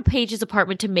she going to Paige's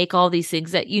apartment to make all these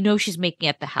things that you know she's making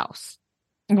at the house?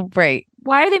 Right.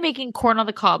 Why are they making corn on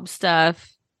the cob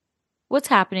stuff? What's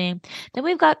happening? Then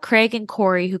we've got Craig and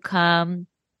Corey who come.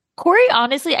 Corey,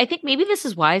 honestly, I think maybe this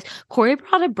is wise. Corey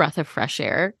brought a breath of fresh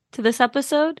air to this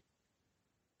episode.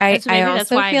 I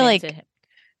also feel like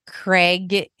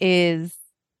Craig is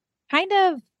kind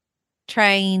of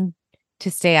trying to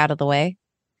stay out of the way.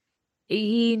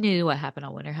 He knew what happened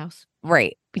on Winter House.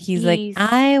 Right. He's like,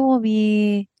 I will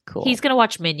be cool. He's going to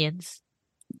watch Minions.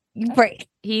 Right.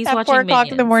 He's at watching 4 o'clock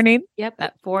in the morning. Yep.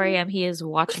 At 4 a.m. he is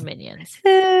watching Minions.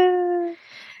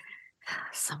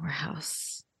 Summer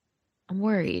House. I'm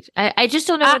worried. I just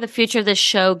don't know where the future of this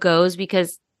show goes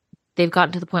because they've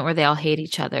gotten to the point where they all hate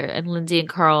each other. And Lindsay and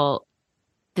Carl,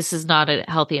 this is not a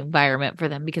healthy environment for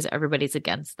them because everybody's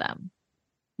against them.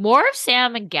 More of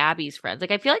Sam and Gabby's friends. Like,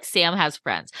 I feel like Sam has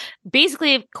friends.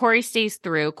 Basically, if Corey stays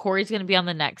through, Corey's going to be on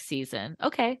the next season.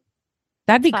 Okay.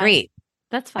 That'd be great.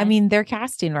 That's fine. I mean, they're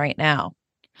casting right now.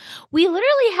 We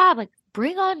literally have, like,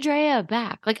 bring Andrea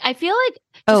back. Like, I feel like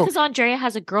just because Andrea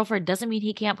has a girlfriend doesn't mean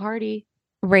he can't party.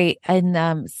 Right.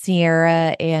 And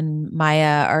Sierra and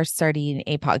Maya are starting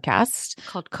a podcast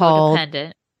called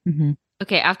Codependent. Mm-hmm.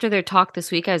 Okay, after their talk this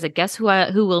week, I was like, guess who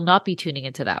will not be tuning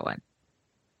into that one?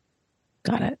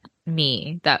 Got it.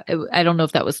 Me. I don't know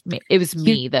if that was me. It was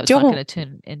me that was not going to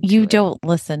tune in. You don't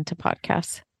listen to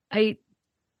podcasts. I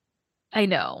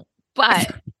know,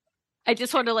 but I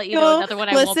just want to let you know another one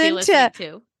I won't be listening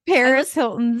to. Paris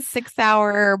Hilton's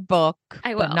 6-hour book,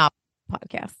 I will. But not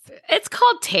podcasts. It's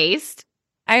called Taste.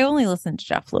 I only listen to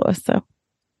Jeff Lewis, though.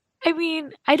 I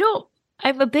mean,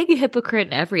 I'm a big hypocrite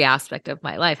in every aspect of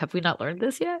my life. Have we not learned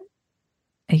this yet?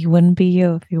 You wouldn't be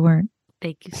you if you weren't.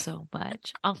 Thank you so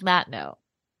much. On that note.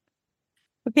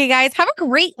 Okay, guys, have a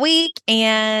great week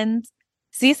and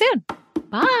see you soon.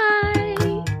 Bye.